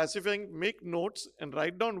 when you're classifying, make notes and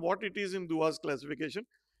write down what it is in Dua's classification.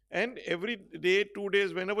 And every day, 2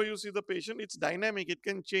 days, whenever you see the patient, it's dynamic, it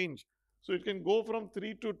can change. So it can go from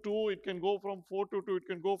 3 to 2, it can go from 4 to 2, it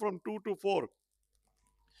can go from 2 to 4.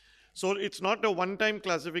 So it's not a one-time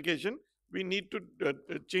classification. We need to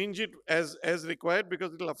change it as required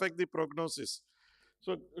because it will affect the prognosis.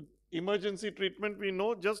 So emergency treatment, we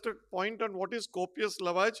know. Just a point on what is copious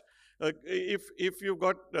lavage. If you've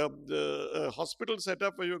got the hospital set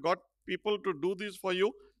up where you've got people to do this for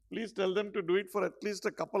you, please tell them to do it for at least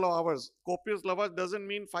a couple of hours. Copious lavage doesn't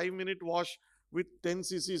mean 5-minute wash with 10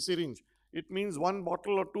 cc syringe. It means 1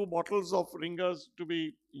 bottle or 2 bottles of ringers to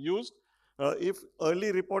be used. If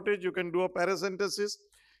early reportage, you can do a paracentesis.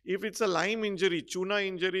 If it's a lime injury, tuna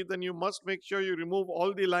injury, then you must make sure you remove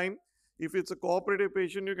all the lime. If it's a cooperative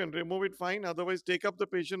patient, you can remove it fine. Otherwise, take up the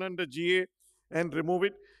patient under GA and remove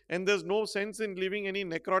it. And there's no sense in leaving any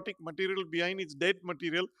necrotic material behind. It's dead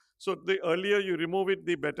material. So the earlier you remove it,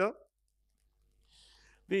 the better.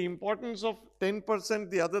 The importance of 10%,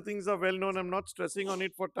 the other things are well known. I'm not stressing on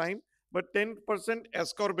it for time. But 10%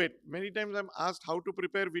 ascorbate. Many times I'm asked how to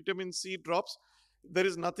prepare vitamin C drops. There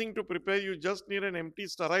is nothing to prepare. You just need an empty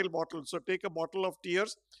sterile bottle. So take a bottle of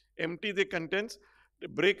tears, empty the contents,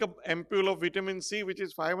 break up ampule of vitamin C, which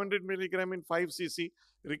is 500 milligram in 5 cc,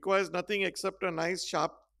 requires nothing except a nice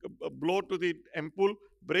sharp blow to the ampule,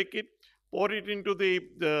 break it, pour it into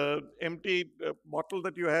the empty bottle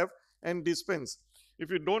that you have and dispense. If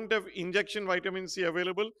you don't have injection vitamin C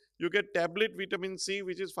available, you get tablet vitamin C,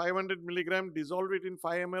 which is 500 milligram, dissolve it in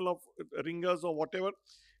 5 ml of ringers or whatever,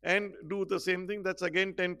 and do the same thing. That's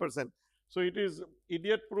again 10%. So it is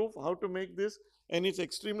idiot proof how to make this, and it's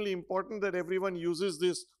extremely important that everyone uses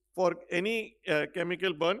this for any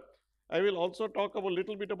chemical burn. I will also talk a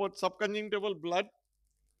little bit about subconjunctival blood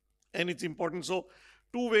and its importance. So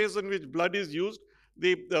 2 ways in which blood is used.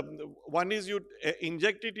 The one is you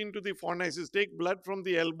inject it into the fornices. Take blood from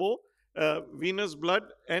the elbow, venous blood,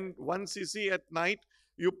 and 1 cc at night.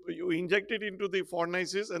 You inject it into the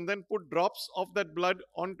fornices and then put drops of that blood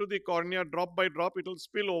onto the cornea, drop by drop. It will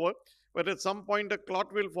spill over, but at some point a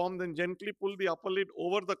clot will form. Then gently pull the upper lid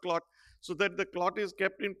over the clot so that the clot is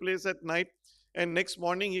kept in place at night. And next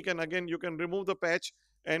morning you can remove the patch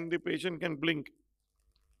and the patient can blink.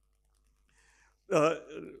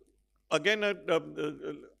 Again,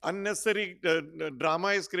 unnecessary drama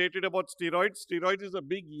is created about steroids. Steroids is a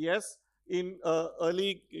big yes in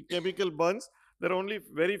early chemical burns. There are only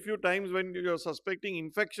very few times when you are suspecting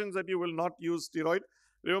infections that you will not use steroid.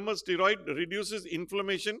 Remember, steroid reduces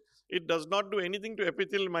inflammation. It does not do anything to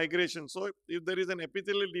epithelial migration. So if there is an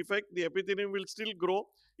epithelial defect, the epithelium will still grow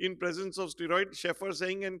in presence of steroid. Sheffer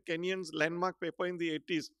saying and Kenyon's landmark paper in the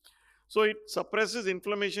 80s. So it suppresses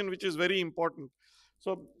inflammation, which is very important.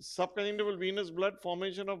 So subconjunctival venous blood,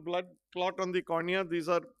 formation of blood clot on the cornea, these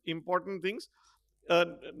are important things.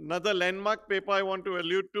 Another landmark paper I want to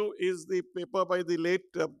allude to is the paper by the late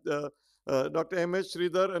Dr. M.S.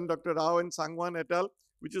 Sridhar and Dr. Rao and Sangwan et al.,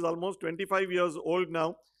 which is almost 25 years old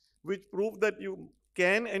now, which proved that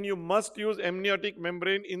can and you must use amniotic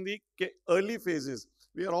membrane in the early phases.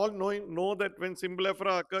 We are all know that when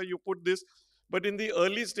symblephra occur, you put this, but in the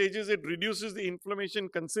early stages, it reduces the inflammation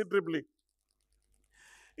considerably.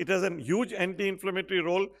 It has a huge anti-inflammatory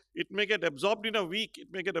role. It may get absorbed in a week. It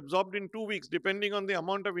may get absorbed in 2 weeks, depending on the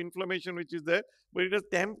amount of inflammation which is there. But it has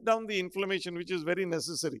tamped down the inflammation, which is very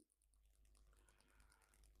necessary.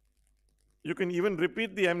 You can even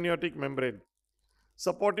repeat the amniotic membrane.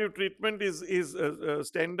 Supportive treatment is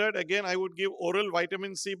standard. Again, I would give oral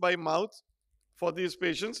vitamin C by mouth for these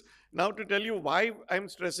patients. Now, to tell you why I'm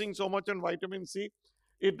stressing so much on vitamin C,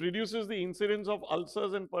 it reduces the incidence of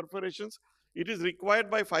ulcers and perforations. It is required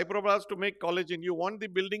by fibroblasts to make collagen. You want the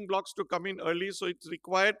building blocks to come in early, so it's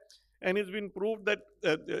required. And it's been proved that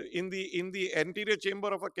in the anterior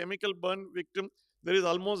chamber of a chemical burn victim, there is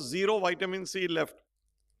almost zero vitamin C left.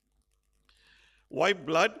 White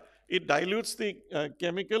blood, it dilutes the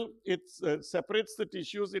chemical, it separates the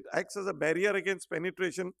tissues, it acts as a barrier against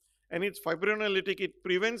penetration, and it's fibrinolytic, it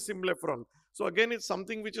prevents symblephron. So again, it's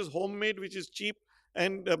something which is homemade, which is cheap,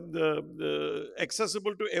 and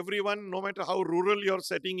accessible to everyone, no matter how rural your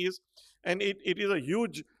setting is. And it is a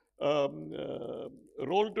huge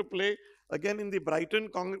role to play. Again, in the Brighton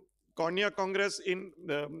Cornea Congress, in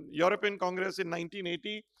European Congress in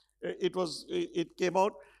 1980, it came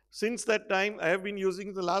out. Since that time, I have been using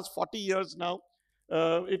it the last 40 years now.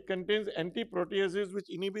 It contains anti-proteases which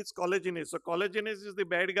inhibits collagenase. So collagenase is the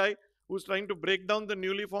bad guy who's trying to break down the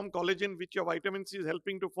newly formed collagen which your vitamin C is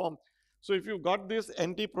helping to form. So if you've got this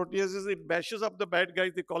anti-proteases, it bashes up the bad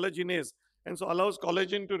guys, the collagenase, and so allows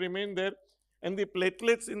collagen to remain there. And the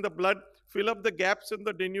platelets in the blood fill up the gaps in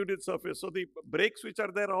the denuded surface. So the breaks which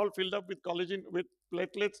are there are all filled up with collagen, with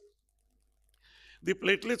platelets. The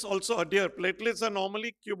platelets also adhere. Platelets are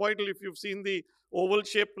normally cuboidal. If you've seen the oval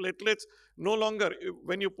shaped platelets, no longer,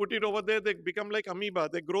 when you put it over there, they become like amoeba.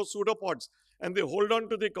 They grow pseudopods and they hold on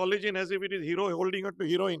to the collagen as if it is holding on to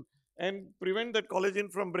heroin, and prevent that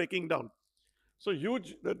collagen from breaking down. So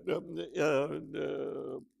huge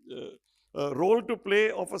role to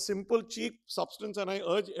play of a simple, cheap substance, and I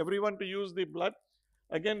urge everyone to use the blood.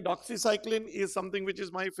 Again, doxycycline is something which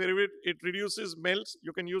is my favorite. It reduces melts.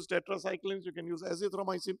 You can use tetracyclines, you can use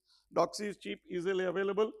azithromycin. Doxy is cheap, easily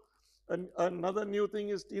available. And another new thing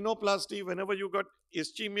is tenoplasty. Whenever you got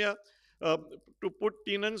ischemia, to put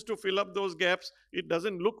tenons to fill up those gaps. It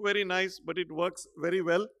doesn't look very nice, but it works very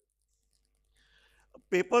well.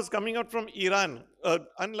 Papers coming out from Iran, an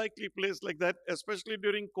unlikely place like that, especially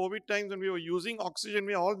during COVID times when we were using oxygen.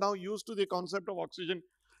 We are all now used to the concept of oxygen.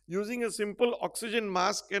 Using a simple oxygen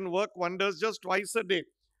mask can work wonders just twice a day.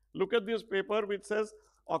 Look at this paper which says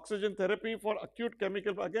oxygen therapy for acute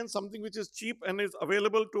chemical, again something which is cheap and is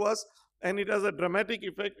available to us, and it has a dramatic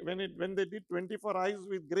effect. When they did 24 eyes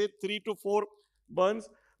with grade 3 to 4 burns,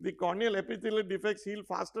 the corneal epithelial defects heal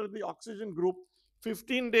faster than the oxygen group.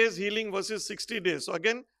 15 days healing versus 60 days. So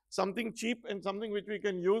again, something cheap and something which we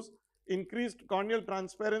can use. Increased corneal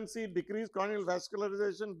transparency, decreased corneal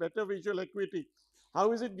vascularization, better visual acuity.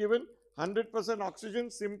 How is it given? 100%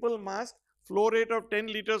 oxygen, simple mask, flow rate of 10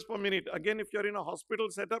 liters per minute. Again, if you're in a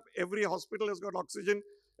hospital setup, every hospital has got oxygen,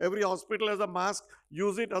 every hospital has a mask,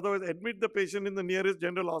 use it, otherwise admit the patient in the nearest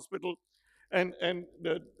general hospital and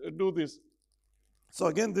do this. So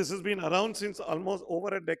again, this has been around since almost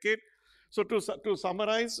over a decade. So to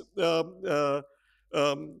summarize,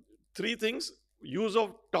 three things: use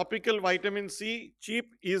of topical vitamin C, cheap,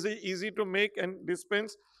 easy to make and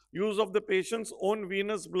dispense; use of the patient's own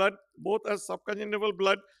venous blood, both as subconjunctival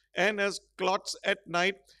blood and as clots at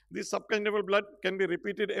night. This subconjunctival blood can be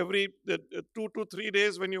repeated every 2 to 3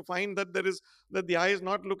 days. When you find that the eye is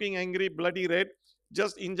not looking angry, bloody red,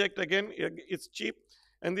 just inject again. It's cheap.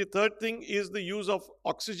 And the third thing is the use of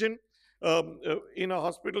oxygen. In a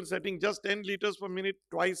hospital setting, just 10 liters per minute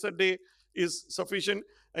twice a day is sufficient,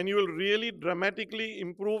 and you will really dramatically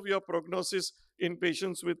improve your prognosis in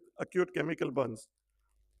patients with acute chemical burns.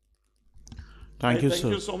 Thank you, Thank sir.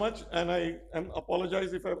 you so much, and I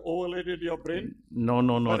apologize if I've overloaded your brain. No,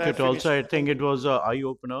 not at all, sir. I think it was an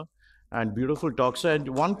eye-opener and beautiful talk, sir. And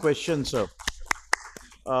one question, sir.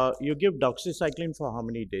 You give doxycycline for how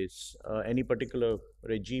many days? Any particular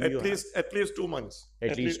regime At you least 2 months.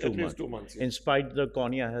 have? At least 2 months. In spite the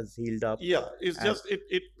cornea has healed up. Yeah, it's just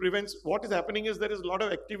it prevents. What is happening is there is a lot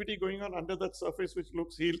of activity going on under that surface which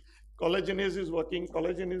looks healed. Collagenase is working.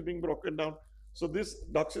 Collagen is being broken down. So this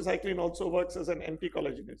doxycycline also works as an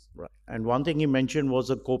anti-collagenase. Right. And one thing he mentioned was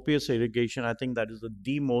a copious irrigation. I think that is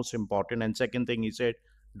the most important. And second thing he said,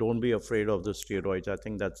 don't be afraid of the steroids. I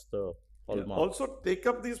think that's the Hallmark. Also, take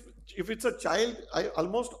up these. If it's a child, I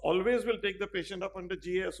almost always will take the patient up under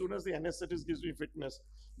GA as soon as the anesthetist gives me fitness,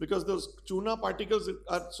 because those tuna particles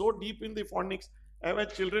are so deep in the fornix. I've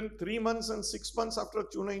had children 3 months and 6 months after a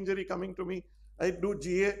tuna injury coming to me. I do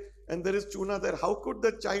GA and there is tuna there. How could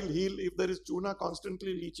the child heal if there is tuna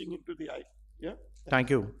constantly leaching into the eye? Yeah. Thank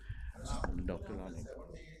you, Dr. Lani.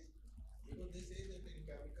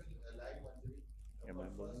 Am I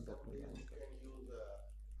bothering Dr. Lani?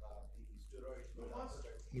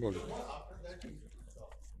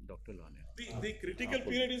 Dr. Lani. The critical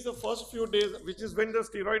period is the first few days, which is when the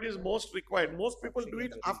steroid is most required. Most people do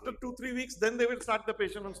it after 2-3 weeks, then they will start the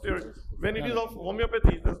patient on steroid. When it is of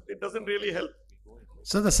homeopathy, it doesn't really help.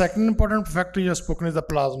 So the second important factor you have spoken is the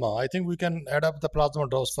plasma. I think we can add up the plasma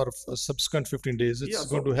dose for subsequent 15 days. It's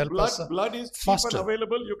going to help blood, us blood is cheap faster. and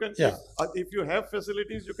available. You can, Yeah. if you have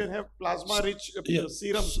facilities, you can have plasma-rich Yeah.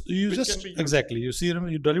 serum. So you which just can be used. exactly you serum,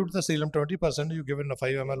 you dilute the serum 20%. You give it in a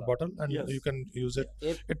 5 ml bottle, and Yes. you can use it.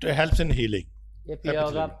 If, It helps in healing. if you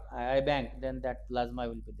have a eye bank, then that plasma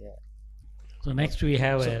will be there. So next we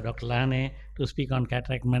have Dr. Lane to speak on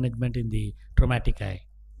cataract management in the traumatic eye.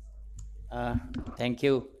 Thank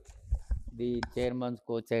you, the chairman,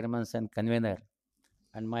 co-chairman, and convener,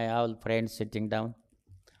 and my all friends sitting down.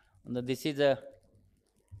 Now, this is a,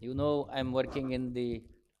 I'm working in the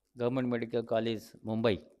Government Medical College,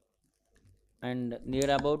 Mumbai, and near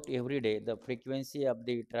about every day, the frequency of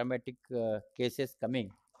the traumatic cases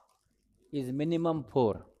coming is minimum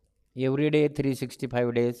 4. Every day,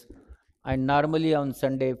 365 days, and normally on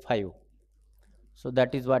Sunday, 5. So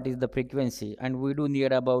that is what is the frequency, and we do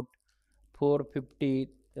near about 450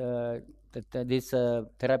 this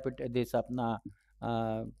therapy, this apna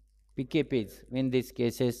PKPs. In these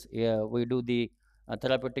cases, we do the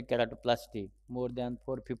therapeutic keratoplasty more than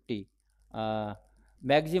 450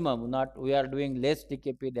 maximum. Not we are doing less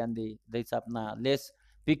TKP than the this apna less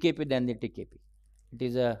PKP than the TKP. It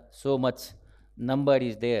is so much number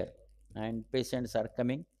is there, and patients are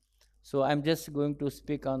coming. So I'm just going to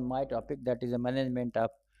speak on my topic, that is the management of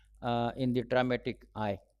in the traumatic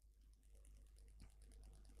eye.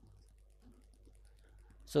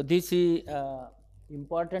 So this is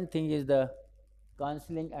important thing is the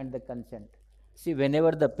counseling and the consent. See,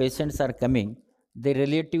 whenever the patients are coming, the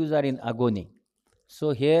relatives are in agony.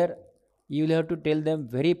 So here you will have to tell them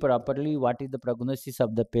very properly what is the prognosis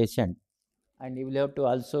of the patient, and you will have to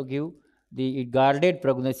also give the guarded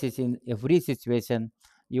prognosis in every situation.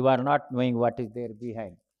 You are not knowing what is there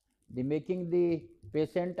behind. The making the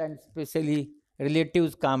patient and especially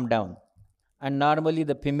relatives calm down, and normally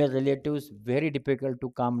the female relatives very difficult to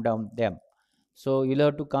calm down them. So you'll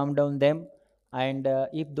have to calm down them, and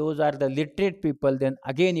if those are the literate people, then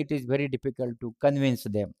again it is very difficult to convince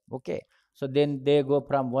them. Okay, so then they go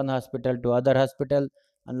from one hospital to other hospital,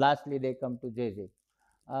 and lastly they come to JJ.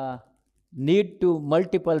 Need to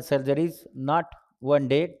multiple surgeries, not one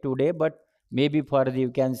day, 2 day, but maybe for the, you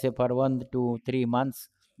can say for 1 to 3 months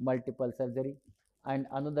multiple surgery. And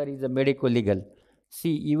another is a medical legal.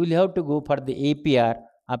 See, you will have to go for the APR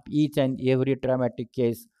of each and every traumatic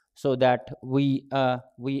case, so that we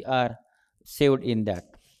are saved in that.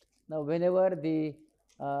 Now, whenever the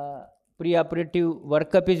preoperative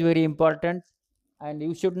workup is very important, and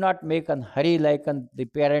you should not make a hurry like the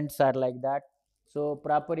parents are like that. So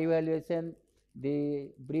proper evaluation, the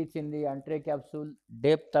breach in the anterior capsule,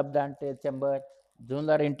 depth of the anterior chamber,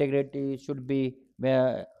 zonal integrity should be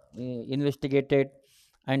investigated,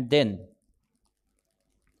 and then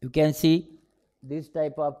you can see this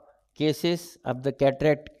type of cases of the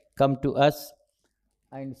cataract come to us,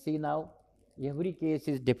 and see now every case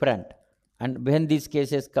is different, and when these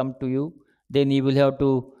cases come to you, then you will have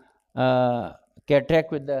to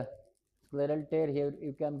cataract with the scleral tear. Here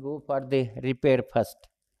you can go for the repair first,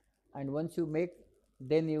 and once you make,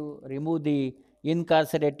 then you remove the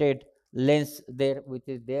incarcerated lens there which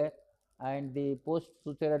is there, and the post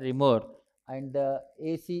sutural remote, and the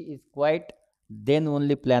AC is quiet, then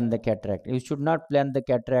only plan the cataract. You should not plan the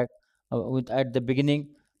cataract at the beginning,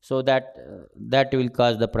 so that that will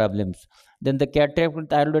cause the problems. Then the cataract with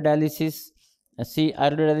iododialysis, see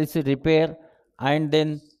iododialysis repair, and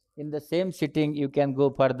then in the same sitting you can go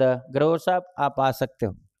for the grow shop आप आ सकते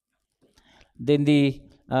हो. Then the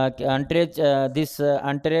anterior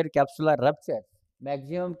capsular rupture,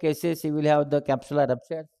 maximum cases you will have the capsular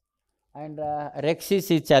rupture, and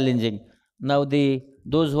rexis is challenging. Now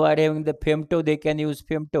those who are having the femto, they can use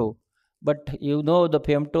femto, but the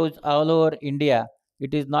femtos all over India,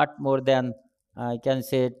 it is not more than I can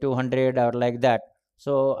say 200 or like that.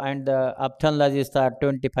 So, and the ophthalmologists are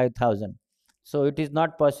 25,000. So it is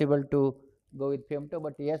not possible to go with femto,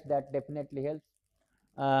 but yes, that definitely helps.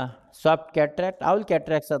 soft cataract. All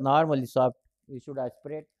cataracts are normally soft. You should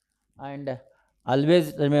aspirate, and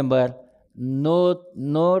always remember no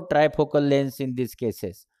trifocal lens in these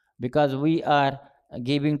cases, because we are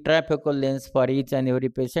giving trifocal lens for each and every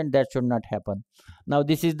patient. That should not happen. Now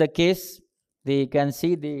this is the case. You can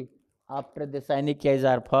see the after the synechias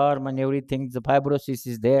are formed and everything, the fibrosis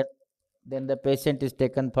is there. Then the patient is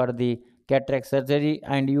taken for the cataract surgery,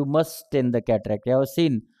 and you must stain the cataract. You have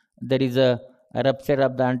seen there is a rupture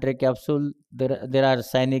of the anterior capsule. There are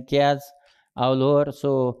synechias all over.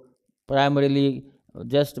 So primarily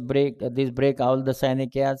just break all the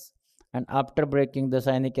synechias, and after breaking the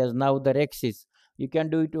synechias, now the rhexis, you can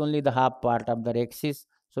do it only the half part of the rhexis.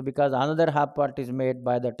 So because another half part is made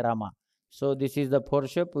by the trauma. So this is the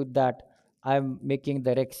foreship. With that, I am making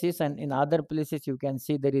the rhexis, and in other places you can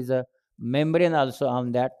see there is a membrane also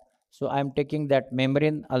on that. So I am taking that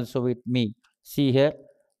membrane also with me. See here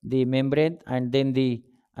the membrane, and then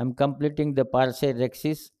I'm completing the partial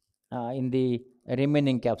rhexis in the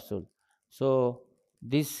remaining capsule. So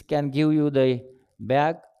this can give you the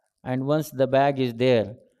bag, and once the bag is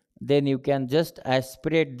there, then you can just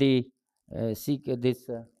aspirate the this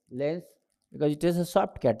lens, because it is a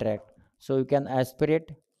soft cataract. So you can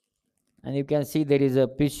aspirate, and you can see there is a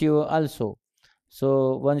PCO also.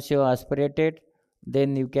 So once you aspirate it,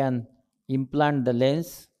 then you can implant the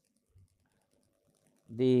lens.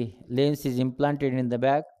 The lens is implanted in the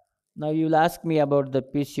back. Now you will ask me about the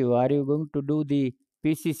PCO. Are you going to do the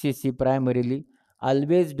PCCC primarily?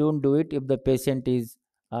 Always don't do it if the patient is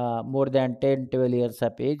more than 10, 12 years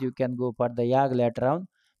of age. You can go for the YAG later on,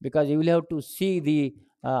 because you will have to see the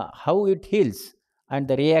how it heals and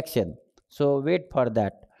the reaction. So wait for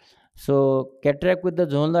that. So cataract with the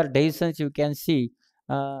zonal adhesions, you can see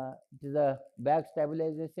it is a back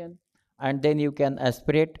stabilization, and then you can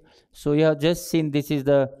aspirate. So you have just seen this is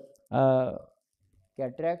the uh,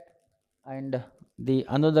 cataract, and the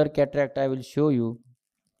another cataract I will show you.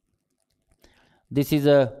 This is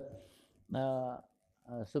a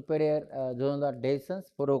superior zonal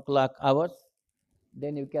adhesions, 4 o'clock hours.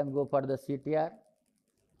 Then you can go for the CTR.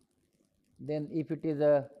 Then if it is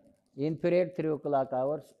a infrared 3 o'clock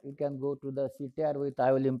hours, you can go to the CTR with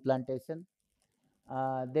IOL implantation.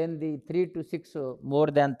 Then the 3 to 6, more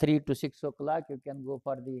than 3 to 6 o'clock, you can go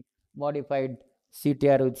for the modified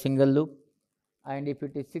CTR with single loop. And if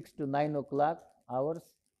it is 6 to 9 o'clock hours,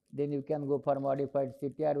 then you can go for modified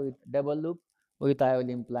CTR with double loop with IOL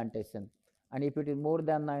implantation. And if it is more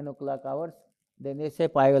than 9 o'clock hours, then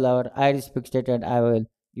SF IOL or iris fixated IOL,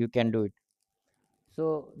 you can do it.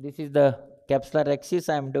 So this is the capsular axis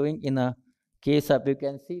I am doing in a case of, you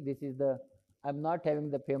can see this is the, I am not having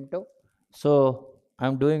the femto. So I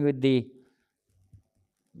am doing with the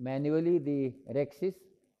manually the rhexis,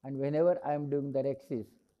 and whenever I am doing the rhexis,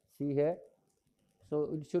 see here, so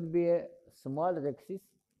it should be a small rhexis.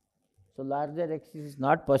 So larger rhexis is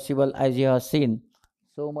not possible, as you have seen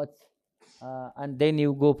so much. And then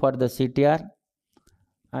you go for the CTR,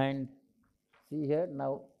 and see here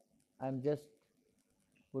now I am just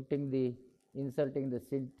inserting the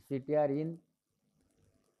CTR in,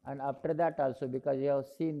 and after that also, because you have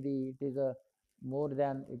seen it is a more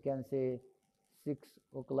than, you can say, 6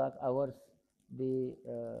 o'clock hours, the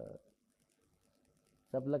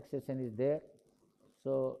subluxation is there.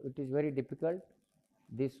 So it is very difficult.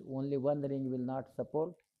 This only one ring will not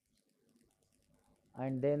support,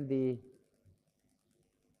 and then the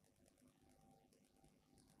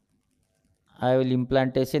IOL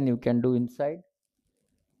implantation you can do inside.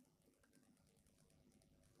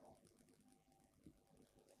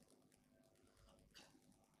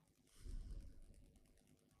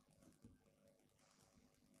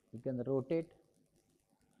 You can rotate.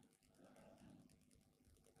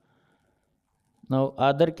 Now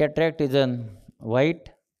other cataract is an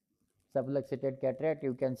white subluxated cataract.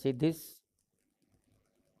 You can see this,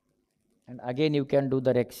 and again you can do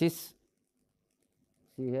the rhexis.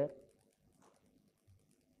 See here.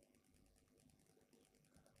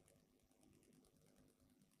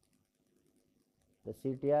 The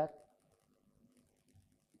CTR.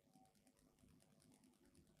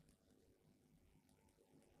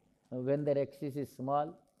 Now when the rhexis is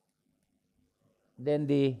small, then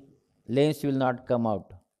the lens will not come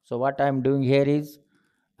out. So what I am doing here is,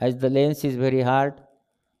 as the lens is very hard,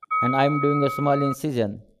 and I am doing a small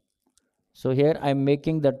incision. So here I am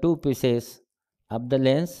making the two pieces of the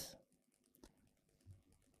lens,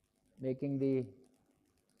 making the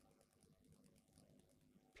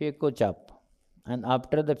phaco chop, and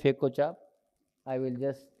after the phaco chop, I will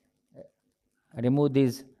just remove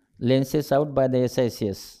these lenses out by the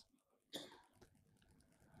SICS.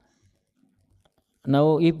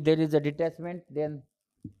 Now if there is a detachment, then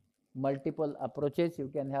multiple approaches. You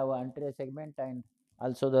can have an anterior segment and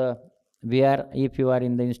also the VR if you are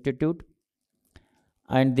in the institute.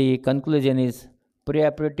 And the conclusion is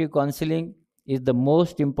preoperative counseling is the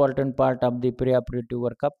most important part of the preoperative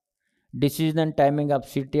workup. Decision and timing of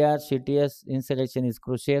CTR, CTS installation is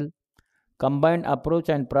crucial. Combined approach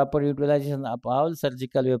and proper utilization of all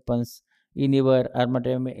surgical weapons in your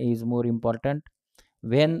armamentarium is more important.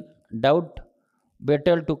 When doubt,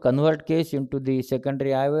 better to convert case into the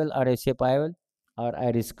secondary IOL or SF IOL or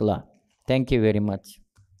iris claw. Thank you very much.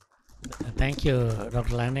 Thank you,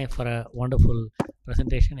 Dr. Lane, for a wonderful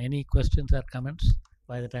presentation. Any questions or comments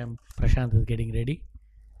by the time Prashant is getting ready?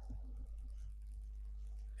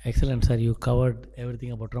 Excellent, sir. You covered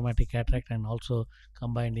everything about traumatic cataract and also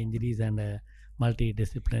combined injuries and a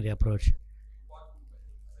multidisciplinary approach.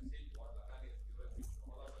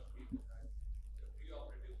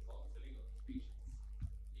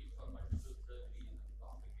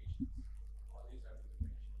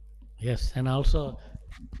 Yes, and also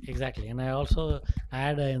exactly, and I also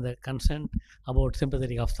add in the consent about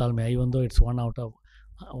sympathetic ophthalmia. Even though it's 1 out of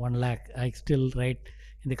 1 lakh, I still write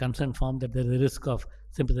in the consent form that there is a risk of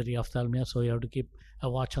sympathetic ophthalmia, so you have to keep a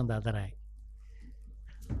watch on the other eye.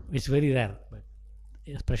 It's very rare. But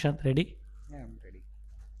is Prashant ready? Yeah, I'm ready.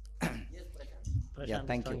 Prashant Yeah, is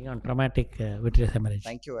thank you. talking on traumatic vitreous hemorrhage.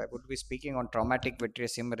 Thank you. I would be speaking on traumatic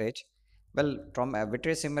vitreous hemorrhage. Well,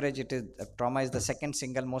 vitreous hemorrhage, trauma is the second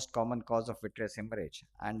single most common cause of vitreous hemorrhage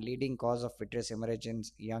and leading cause of vitreous hemorrhage in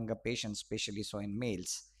younger patients, especially so in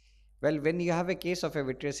males. Well, when you have a case of a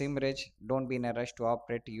vitreous hemorrhage, don't be in a rush to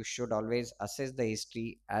operate. You should always assess the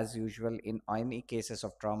history as usual. In any cases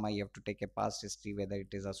of trauma, you have to take a past history, whether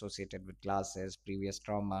it is associated with glasses, previous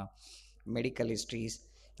trauma, medical histories.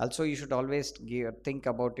 Also, you should always think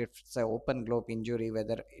about if it's an open globe injury,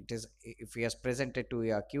 whether it is, if he has presented to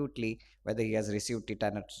you acutely, whether he has received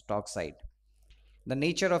tetanus toxide, the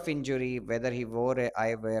nature of injury, whether he wore a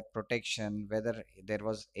eyewear protection, whether there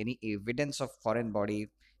was any evidence of foreign body,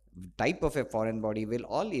 type of a foreign body, will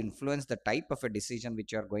all influence the type of a decision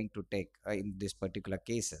which you are going to take in this particular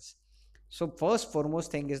cases. So first foremost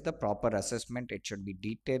thing is the proper assessment. It should be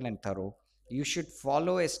detailed and thorough. You should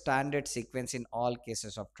follow a standard sequence in all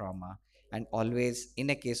cases of trauma, and always in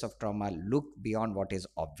a case of trauma look beyond what is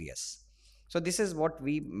obvious. So this is what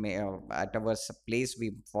we may, at our place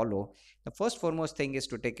we follow. The first foremost thing is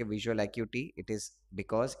to take a visual acuity. It is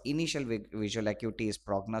because initial visual acuity is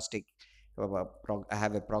prognostic,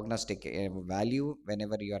 have a prognostic value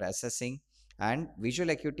whenever you are assessing. And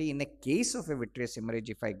visual acuity in a case of a vitreous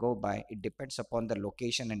hemorrhage, if I go by, it depends upon the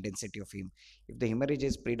location and density of him. If the hemorrhage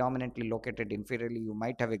is predominantly located inferiorly, you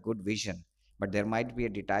might have a good vision, but there might be a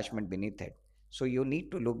detachment beneath it. So you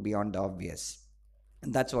need to look beyond the obvious.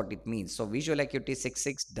 And that's what it means. So visual acuity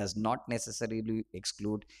 6.6 does not necessarily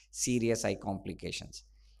exclude serious eye complications.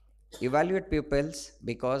 Evaluate pupils,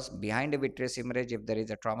 because behind a vitreous hemorrhage, if there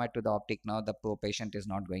is a trauma to the optic nerve, the poor patient is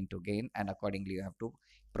not going to gain, and accordingly you have to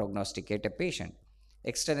prognosticate a patient.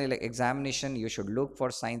 External examination, you should look for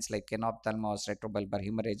signs like canophthalma or retrobulbar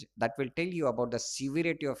hemorrhage that will tell you about the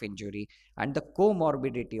severity of injury and the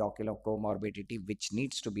comorbidity, ocular comorbidity, which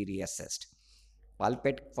needs to be reassessed.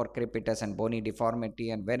 Palpate for crepitus and bony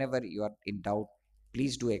deformity, and whenever you are in doubt,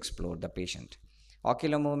 please do explore the patient.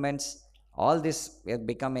 Ocular movements, all this will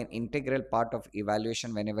become an integral part of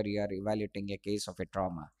evaluation whenever you are evaluating a case of a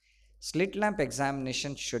trauma. Slit lamp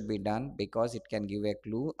examination should be done because it can give a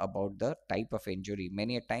clue about the type of injury.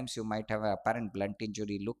 Many a times you might have an apparent blunt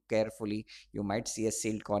injury. Look carefully. You might see a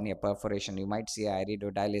sealed cornea perforation. You might see a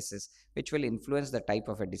iridodialysis, which will influence the type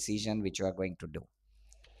of a decision which you are going to do.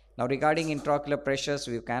 Now, regarding intraocular pressures,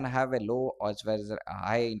 we can have a low as well as a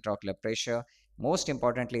high intraocular pressure. Most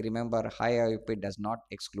importantly, remember, high IOP does not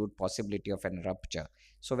exclude possibility of a rupture.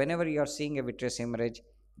 So whenever you are seeing a vitreous hemorrhage,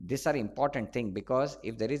 these are important thing, because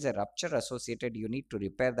if there is a rupture associated, you need to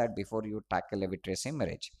repair that before you tackle a vitreous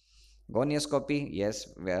hemorrhage. Gonioscopy, yes,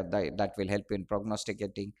 that will help you in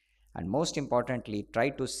prognosticating. And most importantly, try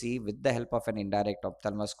to see with the help of an indirect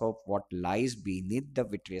ophthalmoscope what lies beneath the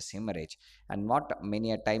vitreous hemorrhage. And not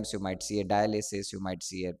many a times you might see a dialysis, you might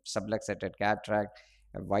see a subluxated cataract,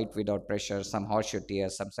 a white without pressure, some horseshoe tear,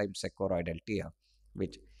 sometimes a choroidal tear.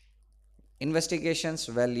 Which investigations,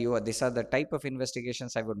 well, these are the type of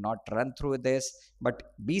investigations. I would not run through this,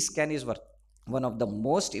 but B scan is one of the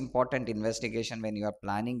most important investigation when you are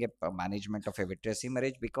planning a management of a vitreous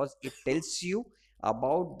hemorrhage, because it tells you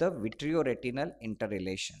about the vitreoretinal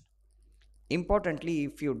interrelation. Importantly,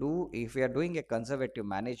 if you are doing a conservative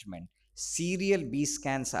management, serial B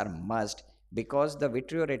scans are must, because the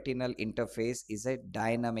vitreoretinal interface is a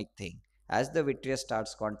dynamic thing. As the vitreous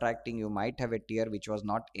starts contracting, you might have a tear which was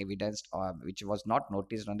not evidenced or which was not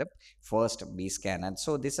noticed on the first B scan. And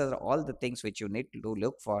so these are all the things which you need to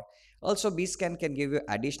look for. Also, B scan can give you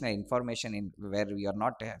additional information in where you are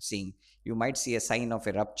not seeing. You might see a sign of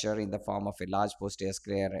a rupture in the form of a large posterior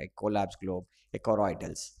sclera, a collapsed globe, a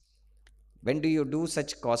choroidals. When do you do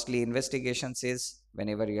such costly investigations is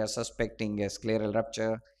whenever you are suspecting a scleral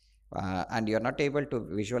rupture, and you're not able to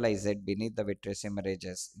visualize it beneath the vitreous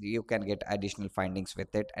hemorrhages, you can get additional findings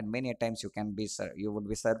with it. And many times you would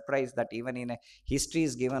be surprised that even in a history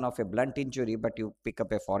is given of a blunt injury, but you pick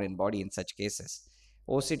up a foreign body in such cases.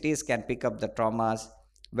 OCTs can pick up the traumas.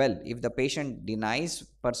 Well, if the patient denies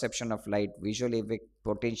perception of light, visual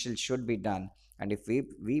potential should be done. And if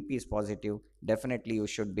VP is positive, definitely you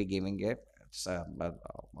should be giving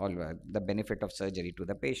the benefit of surgery to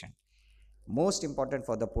the patient. Most important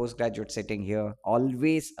for the postgraduate setting here,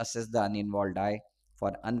 always assess the uninvolved eye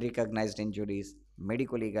for unrecognized injuries,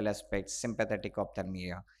 medical legal aspects, sympathetic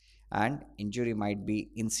ophthalmia, and injury might be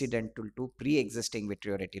incidental to pre-existing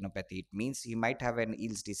vitreoretinopathy. It means he might have an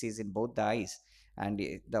Eales disease in both the eyes, and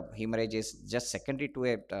the hemorrhage is just secondary to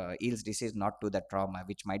a Eales disease, not to the trauma,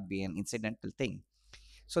 which might be an incidental thing.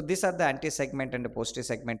 So these are the anti-segment and the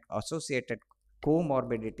posterior-segment associated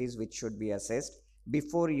comorbidities which should be assessed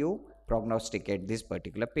before you prognosticate this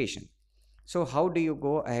particular patient. So how do you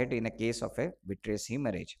go ahead in a case of a vitreous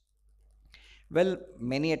hemorrhage? Well,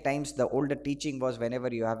 many a times the older teaching was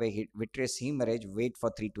whenever you have a vitreous hemorrhage, wait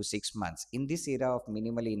for 3 to 6 months. In this era of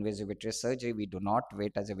minimally invasive vitreous surgery, we do not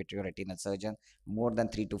wait as a vitreoretinal surgeon more than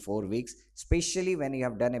 3 to 4 weeks, especially when you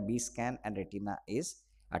have done a B scan and retina is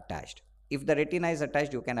attached. If the retina is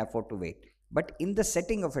attached, you can afford to wait. But in the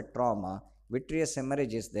setting of a trauma, vitreous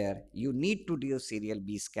hemorrhage is there, you need to do serial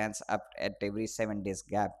B scans up at every 7 days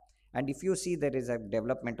gap. And if you see there is a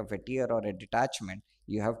development of a tear or a detachment,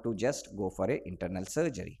 you have to just go for a internal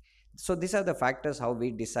surgery. So these are the factors how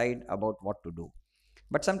we decide about what to do.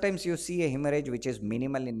 But sometimes you see a hemorrhage which is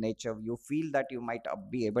minimal in nature, you feel that you might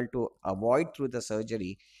be able to avoid through the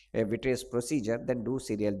surgery a vitreous procedure, then do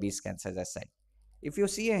serial B scans as I said. If you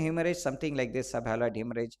see a hemorrhage something like this, subhaloid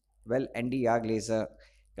hemorrhage, well, ND-YAG laser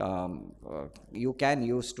you can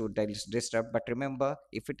use to disrupt. But remember,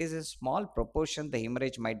 if it is a small proportion, the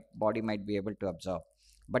hemorrhage body might be able to absorb.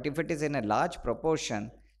 But if it is in a large proportion,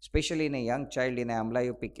 especially in a young child in an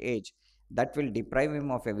amblyopic age, that will deprive him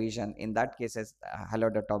of a vision. In that case,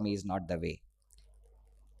 halodotomy is not the way.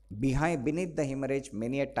 Beneath the hemorrhage,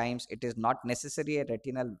 many a times it is not necessary a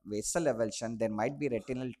retinal vessel avulsion. There might be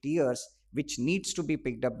retinal tears which needs to be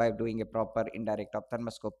picked up by doing a proper indirect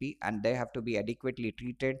ophthalmoscopy, and they have to be adequately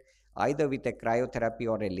treated either with a cryotherapy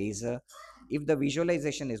or a laser. If the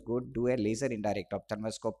visualization is good, do a laser indirect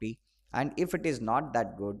ophthalmoscopy, and if it is not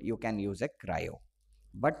that good, you can use a cryo.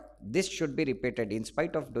 But this should be repeated. In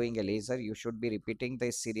spite of doing a laser, you should be repeating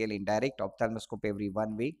the serial indirect ophthalmoscopy every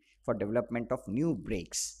 1 week for development of new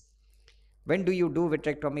breaks. When do you do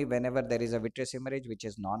vitrectomy? Whenever there is a vitreous hemorrhage which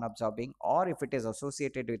is non-absorbing, or if it is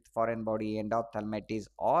associated with foreign body endophthalmitis,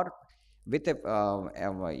 or with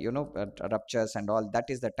ruptures and all, that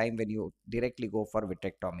is the time when you directly go for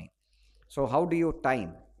vitrectomy. So how do you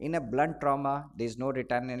time? In a blunt trauma, there is no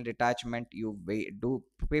retinal detachment. You do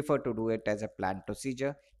prefer to do it as a planned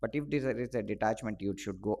procedure. But if there is a detachment, you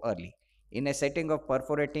should go early. In a setting of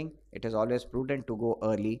perforating, it is always prudent to go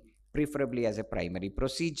early, preferably as a primary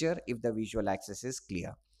procedure if the visual axis is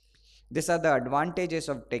clear. These are the advantages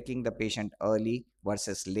of taking the patient early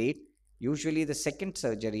versus late. Usually the second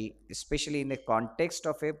surgery, especially in the context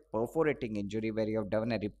of a perforating injury where you have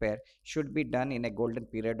done a repair, should be done in a golden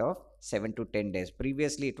period of 7 to 10 days.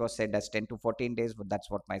 Previously it was said as 10 to 14 days, but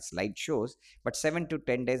that's what my slide shows. But 7 to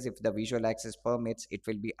 10 days, if the visual axis permits, it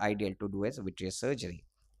will be ideal to do as vitreous surgery.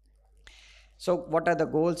 So what are the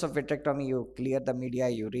goals of vitrectomy? You clear the media,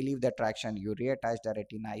 you relieve the traction, you reattach the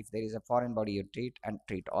retina. If there is a foreign body, you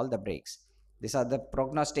treat all the breaks. These are the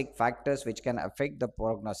prognostic factors which can affect the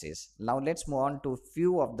prognosis. Now let's move on to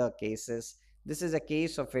few of the cases. This is a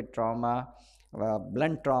case of a trauma,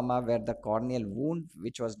 blunt trauma, where the corneal wound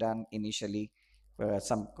which was done initially,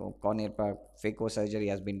 some corneal phaco surgery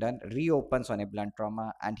has been done, reopens on a blunt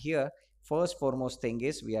trauma. And here, first foremost thing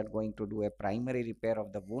is we are going to do a primary repair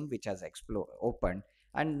of the wound which has opened.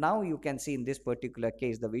 And now you can see in this particular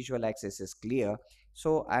case the visual axis is clear.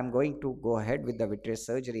 So I'm going to go ahead with the vitreous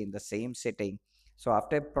surgery in the same setting. So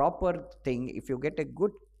after a proper thing, if you get a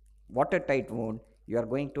good watertight wound, you are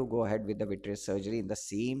going to go ahead with the vitreous surgery in the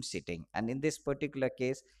same sitting. And in this particular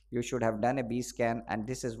case, you should have done a B scan, and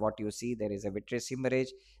this is what you see. There is a vitreous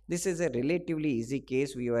hemorrhage. This is a relatively easy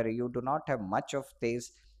case where you do not have much of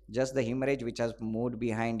this. just the hemorrhage which has moved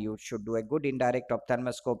behind, you should do a good indirect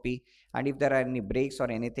ophthalmoscopy, and if there are any breaks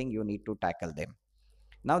or anything, you need to tackle them.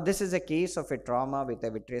 Now, this is a case of a trauma with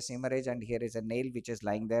a vitreous hemorrhage, and here is a nail which is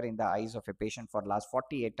lying there in the eyes of a patient for last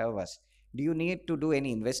 48 hours. Do you need to do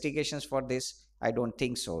any investigations for this? I don't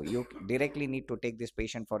think so. You directly need to take this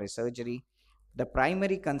patient for a surgery. The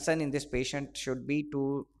primary concern in this patient should be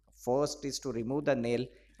to first is to remove the nail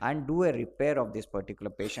and do a repair of this particular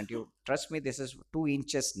patient. You trust me, this is 2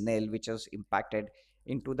 inches nail which was impacted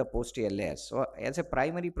into the posterior layer. So as a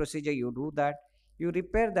primary procedure, you do that. You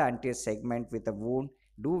repair the anterior segment with a wound,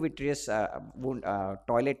 do vitreous wound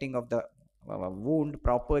toileting of the wound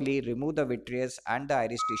properly, remove the vitreous and the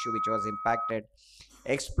iris tissue which was impacted,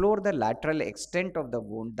 explore the lateral extent of the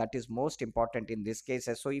wound, that is most important in this case.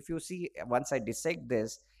 So if you see, once I dissect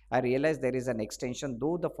this, I realized there is an extension,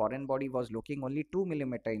 though the foreign body was looking only 2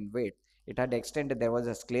 millimeter in width, it had extended, there was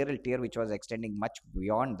a scleral tear which was extending much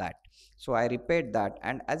beyond that. So I repaired that,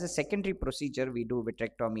 and as a secondary procedure we do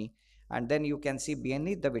vitrectomy, and then you can see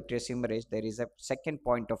beneath the vitreous hemorrhage there is a second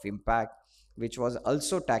point of impact which was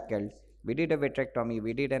also tackled. We did a vitrectomy,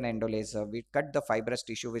 we did an endolaser, we cut the fibrous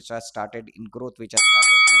tissue which has started in growth, which has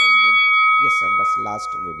started growing in. Yes, sir, that's last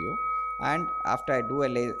video. And after I do a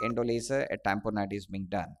endolaser, a tamponade is being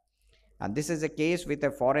done. And this is a case with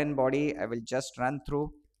a foreign body. I will just run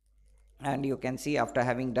through, and you can see after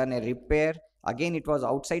having done a repair, again it was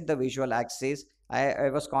outside the visual axis. I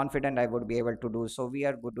was confident I would be able to do so. We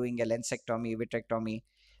are doing a lensectomy, vitrectomy,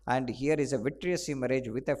 and here is a vitreous hemorrhage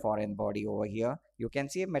with a foreign body over here. You can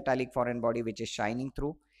see a metallic foreign body which is shining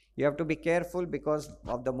through. You have to be careful because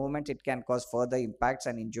of the movement, it can cause further impacts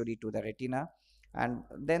and injury to the retina. And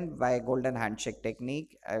then by a golden handshake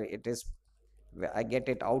technique, I get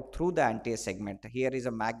it out through the anterior segment. Here is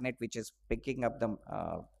a magnet which is picking up the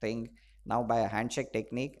thing. Now by a handshake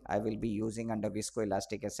technique, I will be using under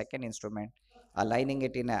viscoelastic a second instrument, aligning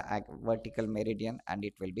it in a vertical meridian, and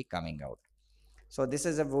it will be coming out. So this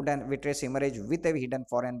is a wooden vitreous hemorrhage with a hidden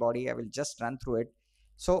foreign body. I will just run through it.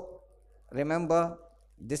 So remember,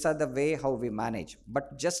 these are the way how we manage,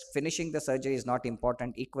 but just finishing the surgery is not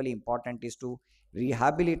important. Equally important is to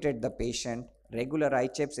rehabilitate the patient, regular eye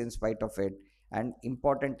checks in spite of it, and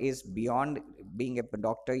important is beyond being a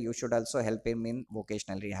doctor, you should also help him in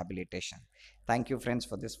vocational rehabilitation. Thank you, friends,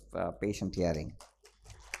 for this patient hearing.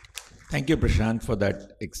 Thank you, Prashant, for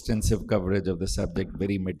that extensive coverage of the subject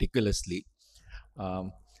very meticulously.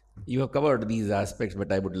 You have covered these aspects,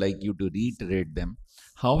 but I would like you to reiterate them.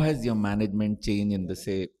 How has your management changed in the,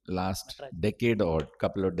 say, last decade or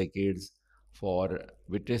couple of decades for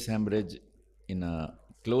vitreous hemorrhage in a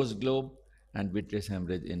closed globe and vitreous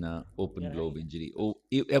hemorrhage in a open globe injury?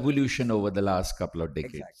 Evolution over the last couple of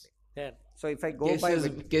decades. Exactly. Yeah. So if I go by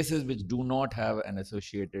cases which do not have an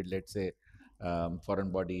associated, let's say,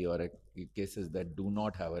 foreign body, or cases that do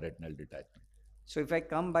not have a retinal detachment. So if I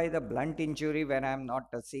come by the blunt injury where I am not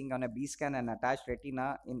seeing on a B scan an attached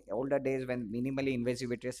retina, in older days when minimally invasive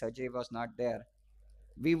vitreous surgery was not there,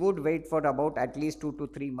 we would wait for about at least 2 to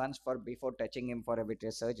 3 months before touching him for a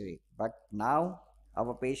vitreous surgery. But now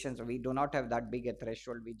our patients, we do not have that big a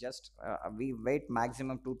threshold. We just we wait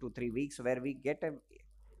maximum 2 to 3 weeks, where we get a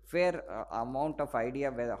fair amount of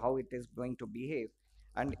idea how it is going to behave.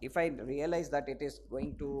 And if I realize that it is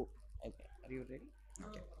going to, are you ready?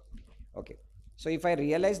 Okay. So if I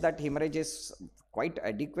realize that hemorrhage is quite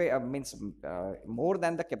adequate, means more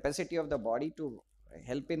than the capacity of the body to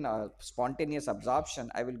help in spontaneous absorption,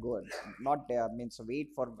 I will go, not means wait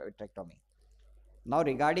for vitrectomy. Now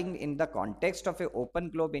regarding in the context of a open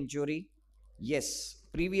globe injury, yes,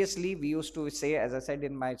 previously we used to say, as I said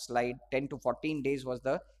in my slide, 10 to 14 days was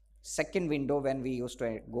the second window when we used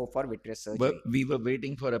to go for vitreous surgery. But we were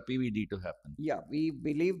waiting for a PVD to happen. Yeah, we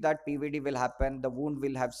believe that PVD will happen, the wound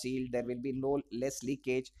will have sealed, there will be no less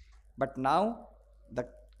leakage. But now the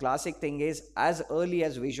classic thing is as early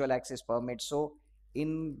as visual access permits. So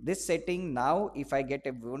in this setting now, if I get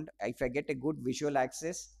a wound, if I get a good visual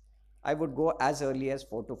access, I would go as early as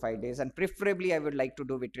 4 to 5 days, and preferably I would like to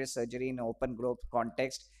do vitreous surgery in open globe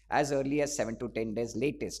context as early as 7 to 10 days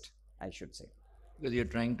latest, I should say. Because you're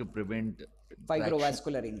trying to prevent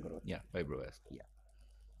fibrovascular ingrowth. Yeah, fibrovascular. Yeah.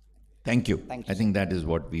 Thank you. Thank you. I think that is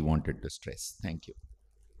what we wanted to stress. Thank you.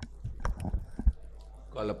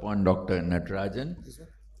 Call upon Dr. Natarajan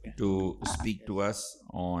to speak to us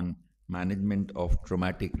on management of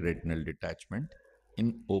traumatic retinal detachment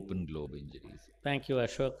in open globe injuries. Thank you,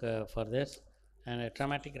 Ashok, for this. And a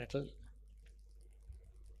traumatic retinal.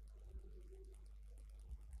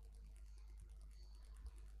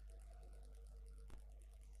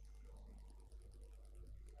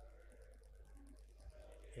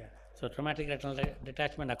 So traumatic retinal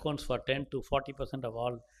detachment accounts for 10 to 40% of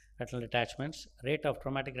all retinal detachments. Rate of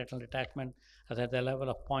traumatic retinal detachment is at the level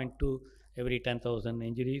of 0.2 every 10,000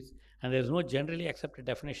 injuries, and there is no generally accepted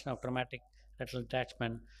definition of traumatic retinal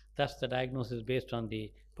detachment. Thus, the diagnosis is based on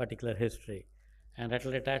the particular history. And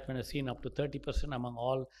retinal detachment is seen up to 30% among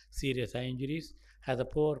all serious eye injuries, has a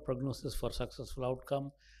poor prognosis for successful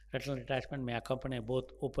outcome. Retinal detachment may accompany both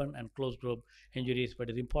open and closed globe injuries, but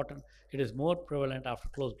it is important. It is more prevalent after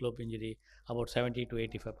closed globe injury, about 70 to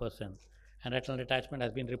 85%. And retinal detachment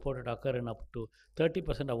has been reported to occur in up to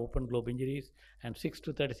 30% of open globe injuries and 6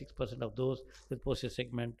 to 36% of those with posterior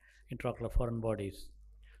segment intraocular foreign bodies.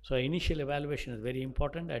 So initial evaluation is very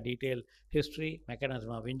important. A detailed history,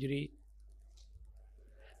 mechanism of injury,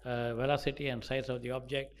 velocity and size of the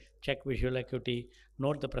object, check visual acuity,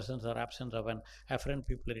 note the presence or absence of an afferent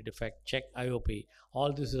pupillary defect, check IOP.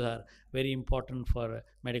 All these are very important for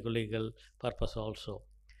medical legal purpose also.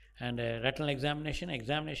 And retinal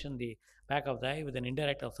examination the back of the eye with an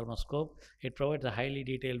indirect ophthalmoscope. It provides a highly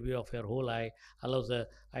detailed view of your whole eye, allows the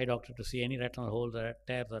eye doctor to see any retinal holes or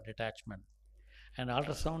tears or detachment. And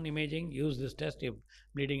ultrasound imaging, use this test if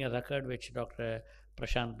bleeding has occurred, which Dr.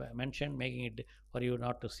 Prashant mentioned, making it for you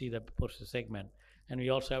not to see the posterior segment. And we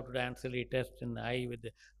also have to do ancillary tests in the eye with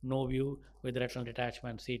no view, with retinal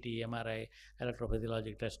detachment, CT, MRI,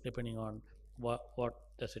 electrophysiologic test, depending on what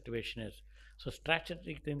the situation is. So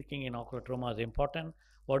strategic thinking in ocular trauma is important.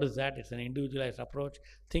 What is that? It's an individualized approach.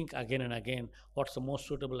 Think again and again what's the most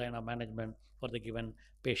suitable line of management for the given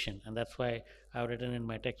patient. And that's why I've written in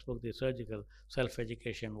my textbook, The Surgical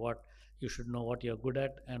Self-Education, what you should know, what you're good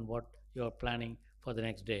at and what you're planning for the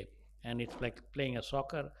next day. And it's like playing a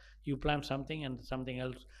soccer. You plan something and something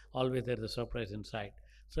else, always there's a surprise inside.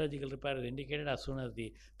 Surgical repair is indicated as soon as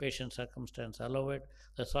the patient's circumstance allow it.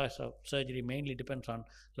 The choice of surgery mainly depends on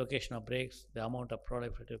location of breaks, the amount of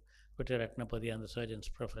proliferative vitreoretinopathy, and the surgeon's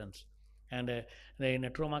preference. And in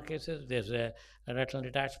trauma cases, there's a retinal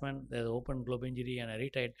detachment, there's open globe injury, and a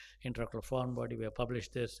retired intraocular foreign body. We have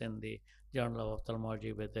published this in the Journal of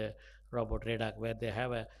Ophthalmology with Robert Redak, where they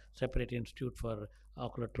have a separate institute for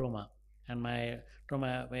ocular trauma. And my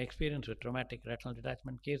experience with traumatic retinal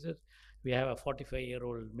detachment cases, we have a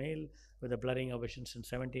 45-year-old male with a blurring of vision in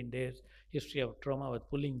 17 days, history of trauma with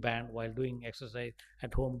pulling band while doing exercise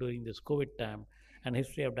at home during this COVID time, and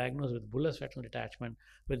history of diagnosis with bullous retinal detachment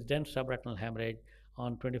with dense subretinal hemorrhage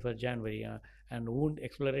on 21st January, and wound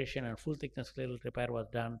exploration and full thickness scleral repair was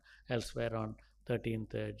done elsewhere on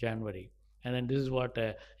 13th January. And then this is what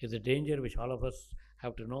is the danger which all of us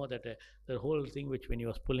have to know, that the whole thing which when he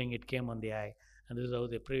was pulling it came on the eye, and this is how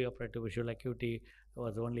the preoperative visual acuity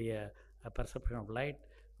was only a perception of light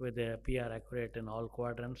with a PR accurate in all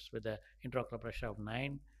quadrants with the intraocular pressure of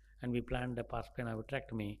 9, and we planned a pars plana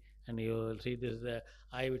vitrectomy, and you will see this is the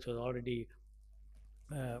eye which was already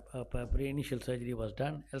pre-initial surgery was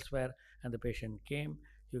done elsewhere and the patient came.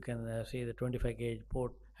 You can see the 25 gauge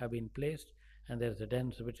port have been placed, and there is a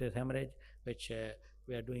dense vitreous hemorrhage which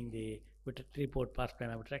we are doing the 3-port pars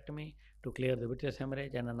plana vitrectomy to clear the vitreous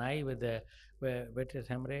hemorrhage, and an eye with the vitreous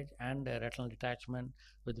hemorrhage and retinal detachment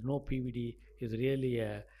with no PVD is really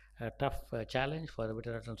a tough challenge for the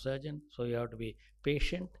vitreoretinal surgeon. So you have to be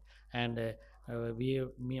patient, and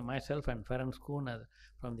myself and Ferenc Kuhn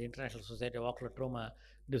from the International Society of Ocular Trauma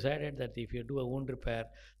decided that if you do a wound repair,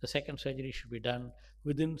 the second surgery should be done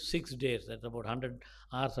within 6 days. That's about 100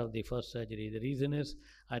 hours of the first surgery. The reason is,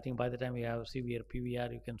 I think by the time you have severe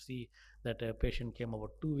PVR, you can see that a patient came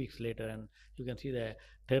about 2 weeks later, and you can see the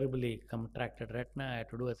terribly contracted retina. I had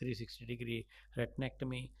to do a 360-degree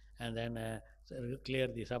retinectomy and then clear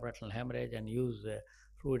the subretinal hemorrhage and use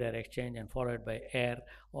fluid air exchange, and followed by air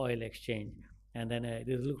oil exchange. And then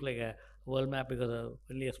this looks like a world map because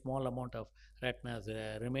only a small amount of retina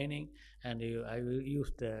is remaining, and I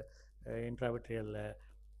used intravitreal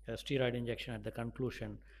steroid injection at the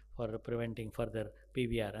conclusion for preventing further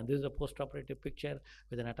PVR. And this is a post-operative picture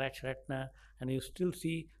with an attached retina, and you still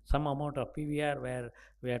see some amount of PVR where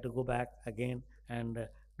we have to go back again and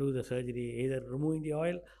do the surgery, either removing the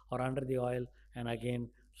oil or under the oil, and again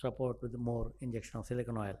support with more injection of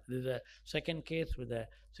silicone oil. This is a second case with a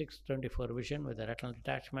 624 vision with a retinal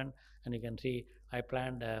detachment, and you can see I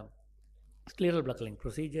planned scleral buckling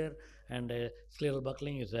procedure, and scleral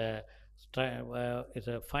buckling is a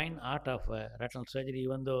fine art of retinal surgery,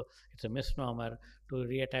 even though it's a misnomer. To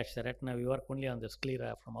reattach the retina, we work only on the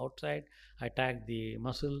sclera from outside. I tag the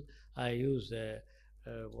muscle. I use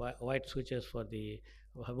white sutures for the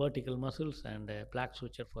vertical muscles and black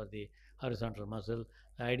suture for the horizontal muscle.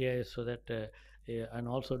 The idea is so that and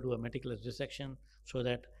also do a meticulous dissection so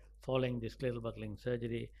that following the scleral buckling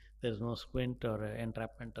surgery, there is no squint or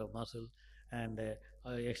entrapment of muscle, and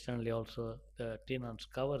externally also the tenons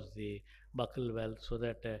covers the buckle well, so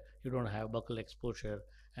that you don't have buckle exposure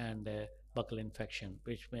and buckle infection,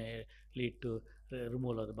 which may lead to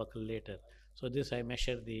removal of the buckle later. So this I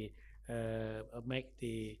measure the make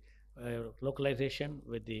the localization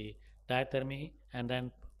with the diathermy, and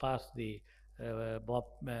then pass the bob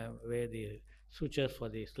where the sutures for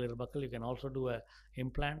the scleral buckle. You can also do a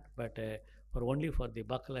implant, but for only for the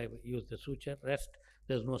buckle I use the suture. Rest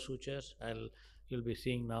there's no sutures. You'll be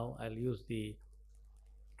seeing now. I'll use the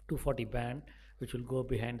 240 band, which will go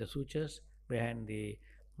behind the sutures, behind the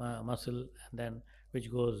muscle, and then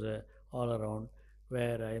which goes all around,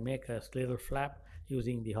 where I make a scleral flap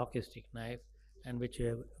using the hockey stick knife, and which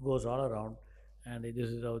goes all around. And this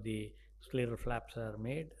is how the scleral flaps are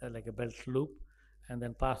made, like a belt loop, and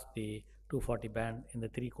then pass the 240 band in the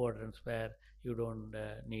three quadrants where you don't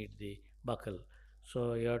need the buckle.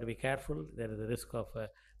 So you have to be careful. There is a risk of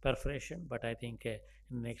perforation, but I think in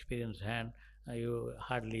an experienced hand, you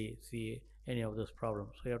hardly see any of those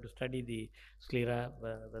problems. So you have to study the sclera,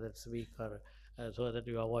 whether it's weak or so that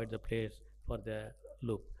you avoid the place for the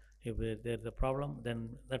loop. If there's a problem, then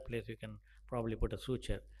that place you can probably put a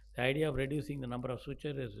suture. The idea of reducing the number of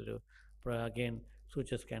sutures is again,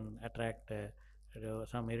 sutures can attract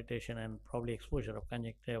some irritation and probably exposure of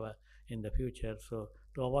conjunctiva in the future. So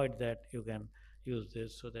to avoid that, you can use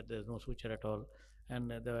this so that there's no suture at all. And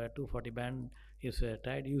the 240 band is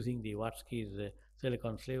tied using the Watsky's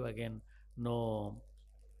silicone sleeve. Again, no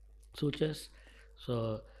sutures.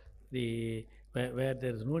 So the where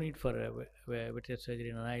there is no need for vitreous surgery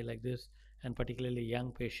in an eye like this, and particularly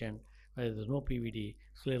young patient where there is no PVD,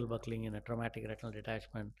 scleral buckling in a traumatic retinal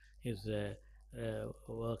detachment is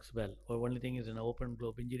works well. Or only thing is an open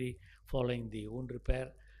globe injury following the wound repair,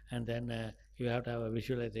 and then you have to have a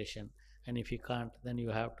visualization. And if you can't, then you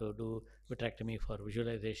have to do vitrectomy for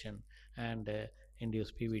visualization and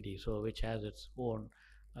induce PVD, so which has its own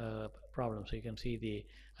problem. So you can see the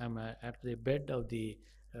I'm at the bed of the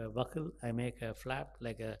buckle. I make a flap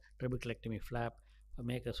like a trabeculectomy flap. I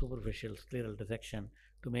make a superficial scleral dissection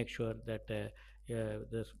to make sure that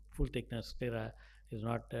the full thickness sclera is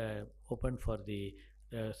not open for the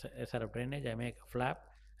SRF drainage. I make a flap,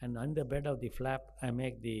 and on the bed of the flap, I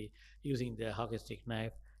make the using the hockey stick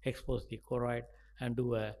knife, expose the choroid and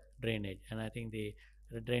do a drainage. And I think the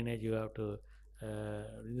drainage you have to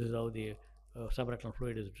this is how the subretinal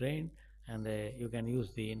fluid is drained, and you can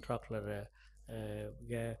use the intraocular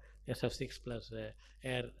SF6 plus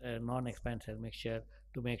air non-expansive mixture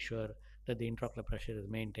to make sure that the intraocular pressure is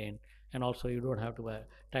maintained. And also you don't have to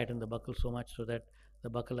tighten the buckle so much, so that the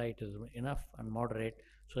buckle height is enough and moderate,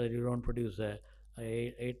 so that you don't produce a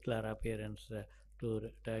eight-layer appearance to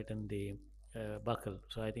tighten the buckle.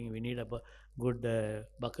 So I think we need a good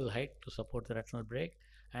buckle height to support the retinal break,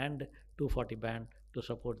 and 240 band to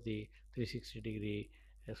support the 360-degree,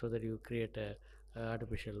 so that you create a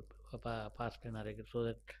artificial pars plana, so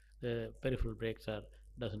that the peripheral breaks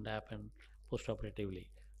doesn't happen postoperatively.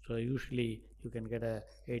 So usually you can get a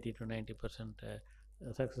 80 to 90%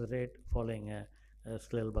 success rate following a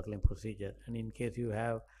scleral buckling procedure. And in case you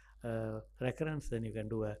have recurrence, then you can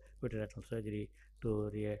do a vitreoretinal surgery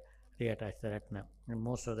to reattach the retina. And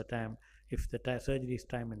most of the time, if the surgery is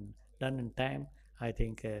done in time, I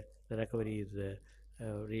think the recovery is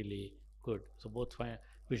really good. So both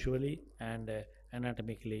visually and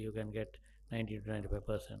anatomically, you can get 90 to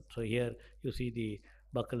 95%. So here you see the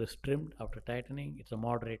buckle is trimmed after tightening. It's a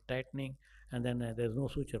moderate tightening, and then there's no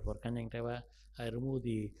suture for conjunctiva. I remove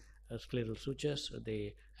the scleral sutures,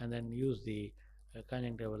 and then use the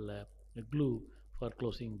conjunctival glue for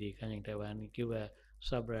closing the conjunctiva, and give a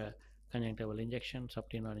sub conjunctival injection,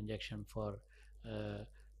 subtenon injection for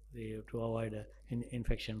to avoid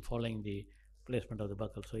infection following the placement of the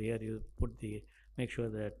buckle. So here you make sure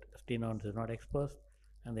that stenons is not exposed,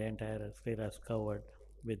 and the entire sclera is covered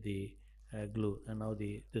with the glue. And now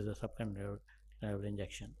this is a subconjunctival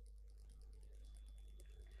injection.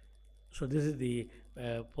 So this is the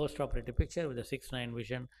post-operative picture with the 6:9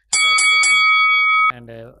 vision,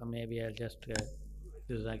 and maybe I'll just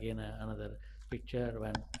this is again another picture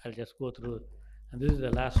when I'll just go through. And this is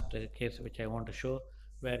the last case which I want to show,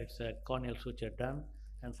 where it's a corneal suture done,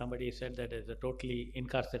 and somebody said that it's a totally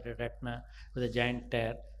incarcerated retina with a giant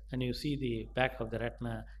tear, and you see the back of the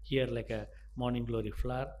retina here like a morning glory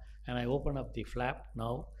flower. And I open up the flap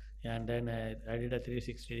now, and then I did a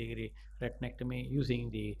 360-degree retinectomy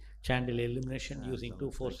using the chandelier illumination, using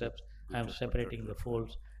two forceps. I'm separating the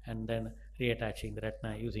folds and then reattaching the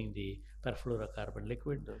retina using the perfluorocarbon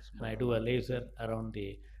liquid. And I do a laser around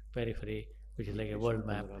the periphery, which is like a world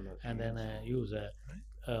map, and then use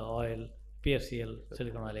oil, PFCL,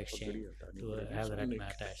 silicon oil exchange to have the retina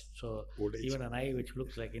attached. So even an eye which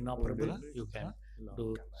looks like inoperable, you can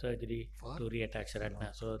do surgery to reattach the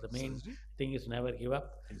retina. So the main thing is never give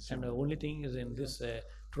up. And the only thing is in this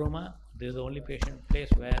trauma, this is the only patient place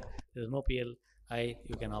where there is no PL eye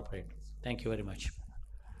you can operate. Thank you very much.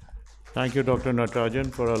 Thank you, Dr.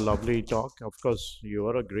 Natarajan, for a lovely talk. Of course, you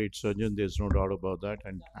are a great surgeon, there's no doubt about that,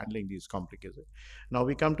 and handling these complications. Now,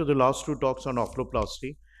 we come to the last two talks on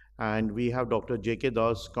oculoplasty, and we have Dr. J.K.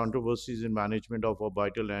 Das, Controversies in Management of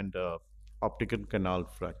Orbital and Optical Canal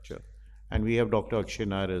Fracture. And we have Dr. Akshay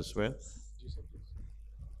Nair as well.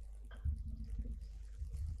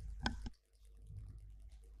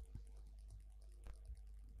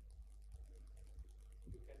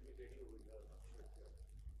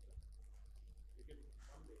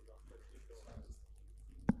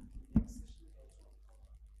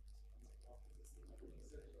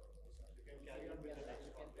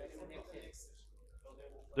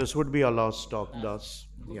 This would be our last talk, Das.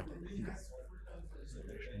 Yeah.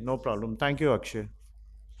 No problem. Thank you, Akshay.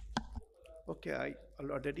 Okay, I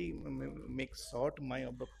already make short my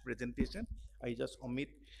of the presentation. I just omit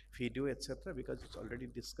video etc. because it's already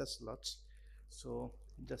discussed lots. So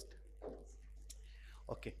just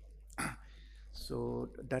okay. So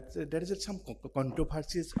that there is some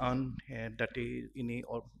controversies on that is in a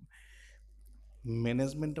or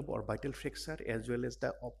management of orbital fracture as well as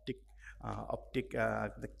the optic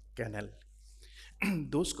the canal.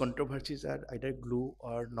 Those controversies are either glue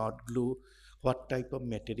or not glue, what type of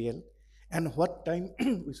material, and what time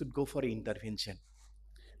we should go for intervention.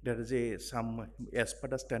 There is some, as per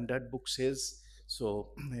the standard book says,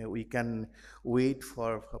 so we can wait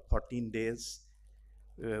for 14 days.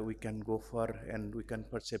 We can go for, and we can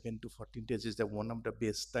for 7 to 14 days is the one of the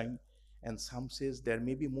best time. And some says there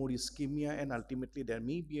may be more ischemia and ultimately there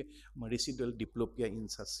may be a residual diplopia in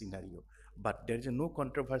such scenario. But there is no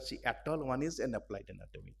controversy at all. One is an applied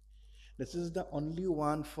anatomy. This is the only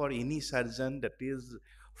one for any surgeon, that is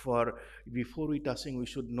for before we touching we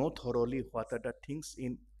should know thoroughly what are the things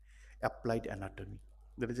in applied anatomy.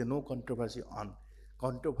 There is no controversy on.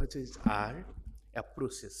 Controversies are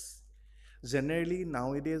approaches. Generally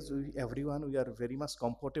nowadays everyone we are very much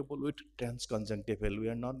comfortable with transconjunctival. We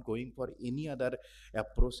are not going for any other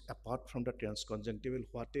approach apart from the transconjunctival.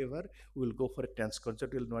 Whatever we will go for a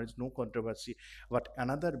transconjunctival. There is no controversy. But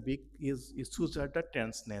another big issues are the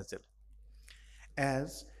transnasal.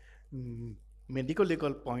 As medical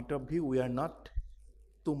legal point of view, we are not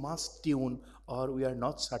too much tuned or we are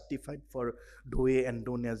not certified for DOE and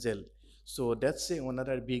DONASAL. So that's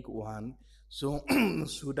another big one. So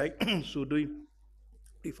should I should we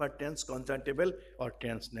prefer transconjunctival or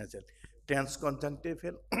transnasal?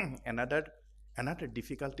 Transconjunctival another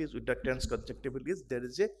difficulties with the transconjunctival is there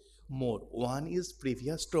is a more. One is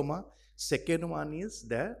previous trauma, second one is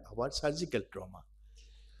our surgical trauma.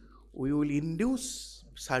 We will induce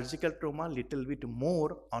surgical trauma little bit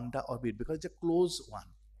more on the orbit because it's a close one.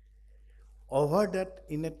 Over that,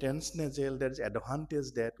 in a transnasal, there is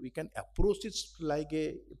advantage that we can approach it like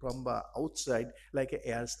a from outside, like a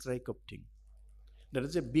airstrike of thing. That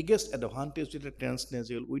is the biggest advantage with the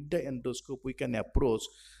transnasal. With the endoscope, we can approach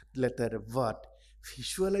letter what.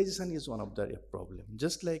 Visualization is one of the problem.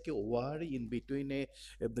 Just like a war in between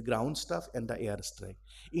the ground stuff and the airstrike.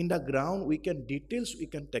 In the ground, we can details we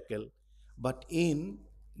can tackle, but in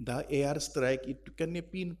the airstrike, it can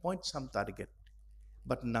pinpoint some target.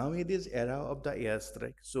 But nowadays era of the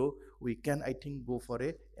airstrike, so we can I think go for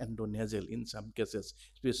a endonasal in some cases,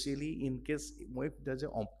 especially in case if there's an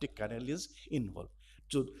optic canal is involved.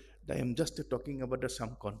 So I am just talking about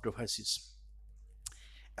some controversies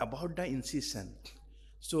about the incision.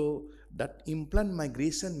 So that implant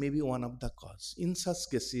migration may be one of the cause. In such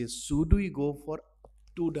cases, should we go for up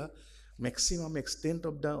to the maximum extent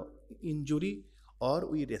of the injury or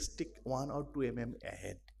we restrict 1 or 2 mm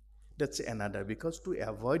ahead? That's another, because to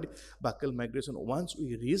avoid buccal migration, once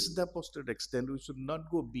we reach the posterior extent, we should not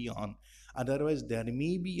go beyond. Otherwise, there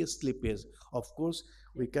may be a slippage. Of course,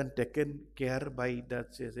 we can take care by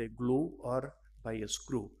that say glue or by a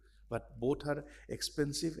screw, but both are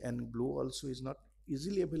expensive and glue also is not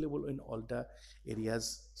easily available in all the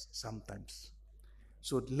areas sometimes.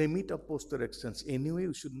 So limit of posterior extents. Anyway,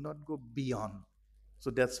 we should not go beyond. So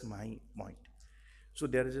that's my point. So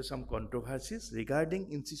there is some controversies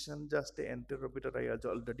regarding incision, just the anteroorbiter I has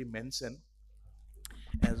already mentioned,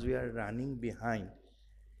 as we are running behind.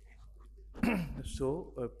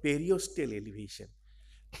 So periosteal elevation.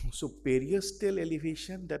 So periosteal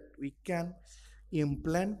elevation that we can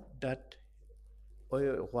implant that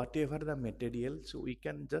or whatever the material, so we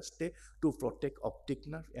can just to protect optic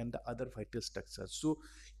nerve and the other vital structures. So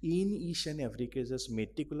in each and every cases,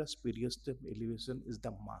 meticulous periosteum elevation is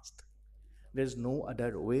the must. There's no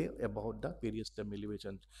other way about the periosteum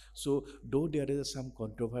elevation. So though there is some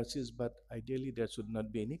controversies, but ideally there should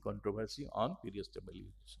not be any controversy on periosteum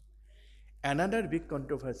elevation. Another big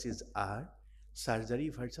controversies are surgery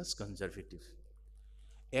versus conservative.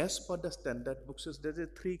 As per the standard books, there are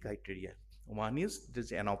three criteria. One is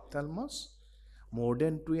there's an ophthalmos more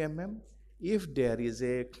than 2 mm. If there is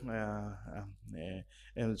a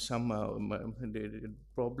some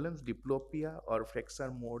problems, diplopia or fracture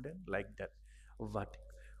more than like that. But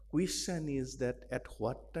question is that at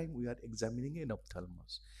what time we are examining an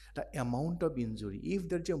ophthalmos, the amount of injury. If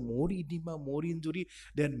there's a more edema, more injury,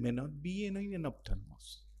 there may not be any an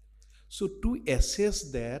ophthalmos. So to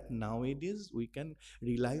assess that, nowadays we can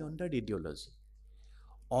rely on the radiology.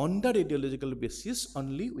 On the radiological basis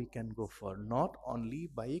only we can go for, not only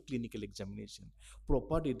by a clinical examination.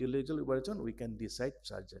 Proper radiological version we can decide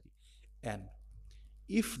surgery. And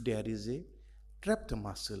if there is a trapped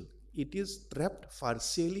muscle, it is trapped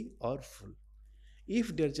partially or full.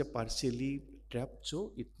 If there is a partially trapped,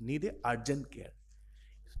 so it need a urgent care.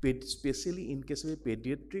 Especially in case of a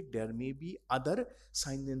pediatric, there may be other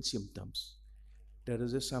signs and symptoms. There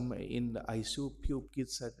is some in the ICU, few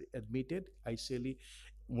kids are admitted. Actually,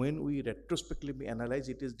 when we retrospectively analyze,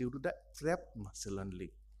 it is due to the trapped muscle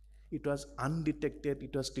only. It was undetected.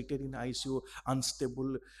 It was treated in ICU,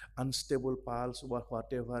 unstable pulse or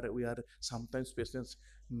whatever. We are sometimes patients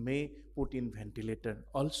may put in ventilator.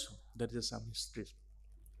 Also, there is some history.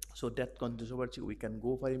 So that controversy we can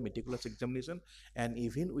go for a meticulous examination, and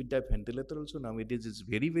even with the ventilator also nowadays is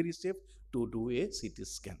very safe to do a CT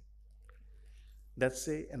scan. That's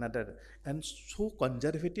a another. And so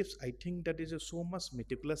conservatives, I think that is a so much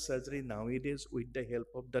meticulous surgery nowadays with the help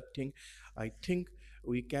of that thing. I think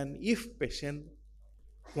we can, if patient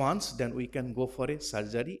wants, then we can go for a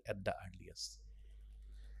surgery at the earliest.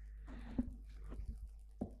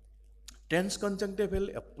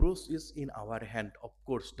 Transconjunctival approach is in our hand, of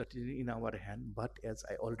course, that is in our hand. But as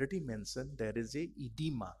I already mentioned, there is a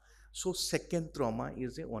edema. So second trauma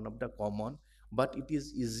is one of the common, but it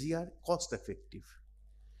is easier, cost effective.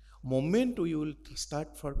 Moment we will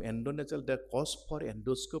start from endonasal, the cost for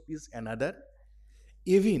endoscope is another.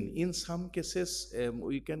 Even in some cases,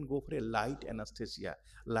 we can go for a light anesthesia,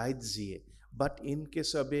 light GA. But in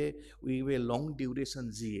case of a long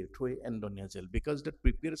duration GA through endonasal, because the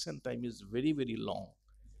preparation time is very long.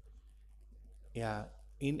 Yeah,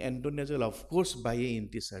 in endonasal, of course, by a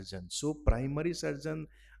ENT surgeon. So primary surgeon,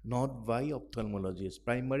 not by ophthalmologist.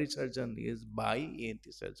 Primary surgeon is by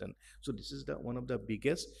ENT surgeon. So this is the one of the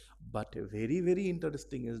biggest, but very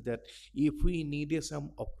interesting is that if we need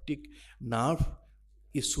some optic nerve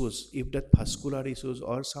issues, if that vascular issues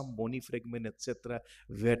or some bony fragment, etc.,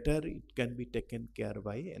 better it can be taken care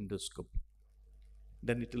by endoscopy.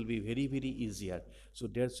 Then it will be very easier. So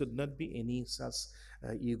there should not be any such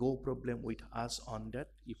ego problem with us on that.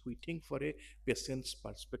 If we think for a patient's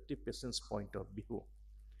perspective, patient's point of view.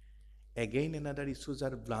 Again, another issues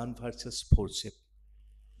are blunt versus forceps.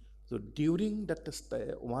 So during that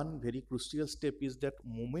one very crucial step is that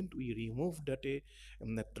moment we remove that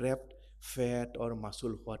the trapped fat or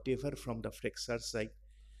muscle, whatever from the fracture site,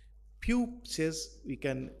 few says we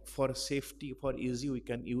can, for safety, for easy, we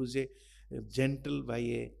can use a gentle by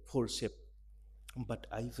a forceps, but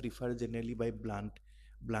I prefer generally by blunt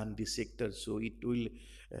dissector. So it will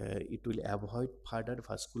avoid further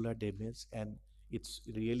vascular damage, and it's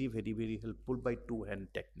really very helpful by two hand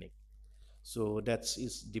technique. So that's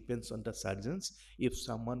is depends on the surgeons. If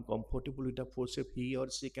someone comfortable with the forceps, he or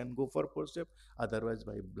she can go for forceps. Otherwise,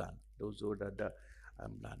 by blunt. Those are the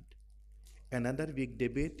blunt. Another big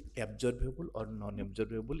debate: absorbable or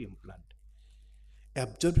non-absorbable implant.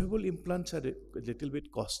 Absorbable implants are a little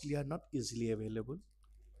bit costly, are not easily available.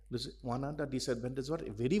 This is one of the disadvantages, or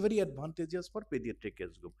very advantageous for pediatric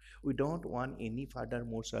age group. We don't want any further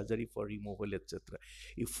more surgery for removal, etc.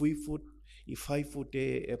 If we put, if I put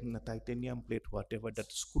a titanium plate, whatever,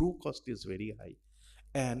 that screw cost is very high,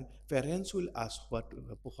 and parents will ask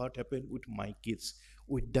what happened with my kids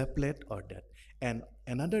with the plate or that. And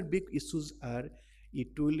another big issues are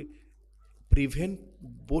it will prevent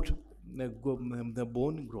both the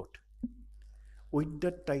bone growth. With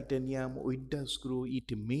the titanium, with the screw,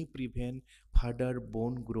 it may prevent further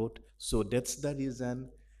bone growth. So that's the reason,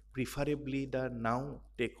 preferably the now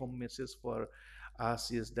take home message for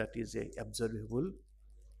us is that is a observable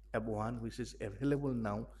one which is available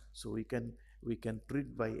now. So we can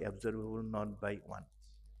treat by observable, not by one.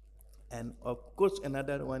 And of course,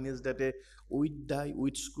 another one is that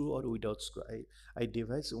with screw or without screw. I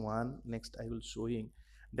devise one. Next, I will showing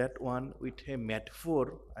that one with a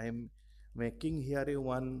metaphor. I am making here a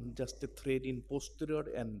one just a thread in posterior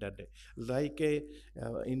and that like a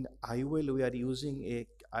in IOL we are using a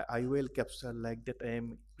IOL capsule like that. I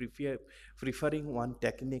am preferring one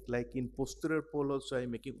technique like in posterior pole also I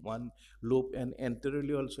am making one loop and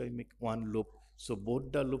anteriorly also I make one loop. So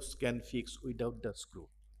both the loops can fix without the screw.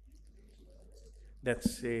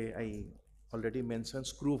 That's a, I already mentioned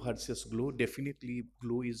screw versus glue. Definitely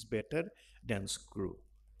glue is better than screw.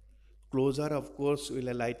 Closure, of course, will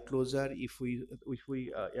a light closure if we approach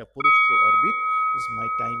to orbit. Is my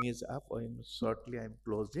time is up. I'm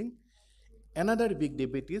closing. Another big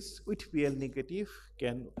debate is with PL negative,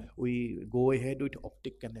 can we go ahead with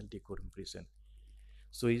optic canal decompression?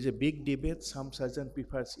 So it's a big debate. Some surgeon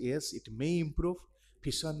prefers yes, it may improve,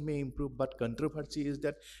 fission may improve, but controversy is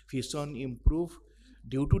that fission improve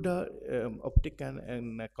due to the optic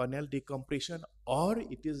and canal decompression, or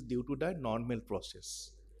it is due to the normal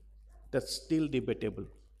process. That's still debatable.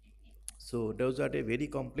 So those are a very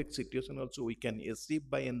complex situation. Also, we can achieve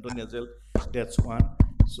by endonasal. That's one.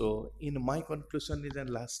 So in my conclusion is, and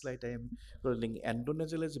last slide I am rolling,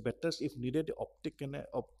 endonasal is better if needed optic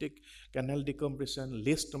canal decompression,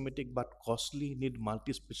 less traumatic but costly, need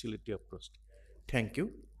multi-specialty approach. Thank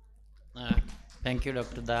you. Uh, Thank you,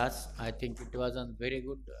 Dr. Das. I think it was a very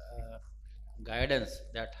good guidance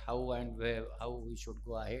that how and where how we should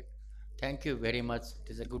go ahead. Thank you very much.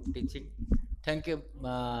 It is a good teaching. Thank you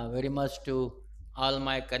very much to all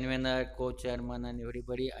my convener, co-chairman, and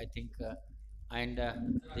everybody. I think, and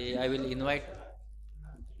I will invite.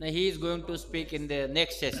 Now he is going to speak in the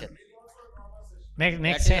next session. Next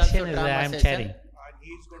That is also session is trauma I'm session. chairing. And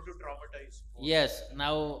he is going to traumatize. Yes.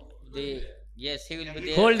 Now the yes he will be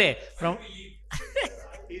there. Whole day from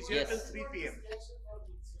He's here Yes. till 3 p.m.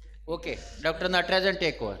 Okay, Dr. Natarajan,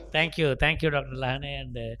 take over. Thank you, Dr. Lahane,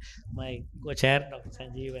 and my co-chair, Dr.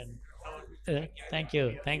 Sanjeev, and thank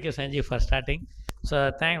you, Sanjeev, for starting.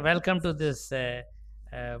 So, welcome to this the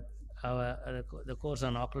course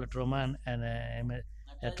on ocular trauma and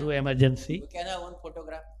a true emergency. We can have one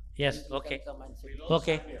photograph. Yes, and you okay. can come and sit.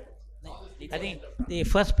 Okay. I think the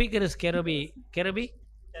first speaker is Kerubi. Kerubi,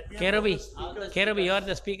 you are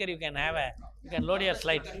the speaker. You can load your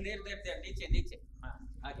slides. There, niche.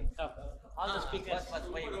 आगे. All the speakers. बस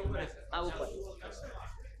वही. हाँ ऊपर.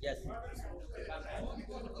 Yes.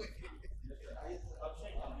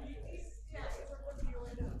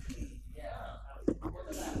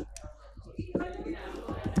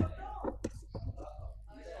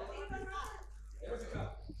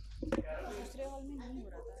 दूसरे hall में नहीं हो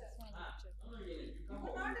रहा था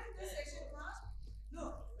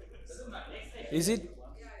Is it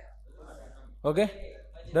okay?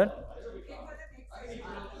 Done?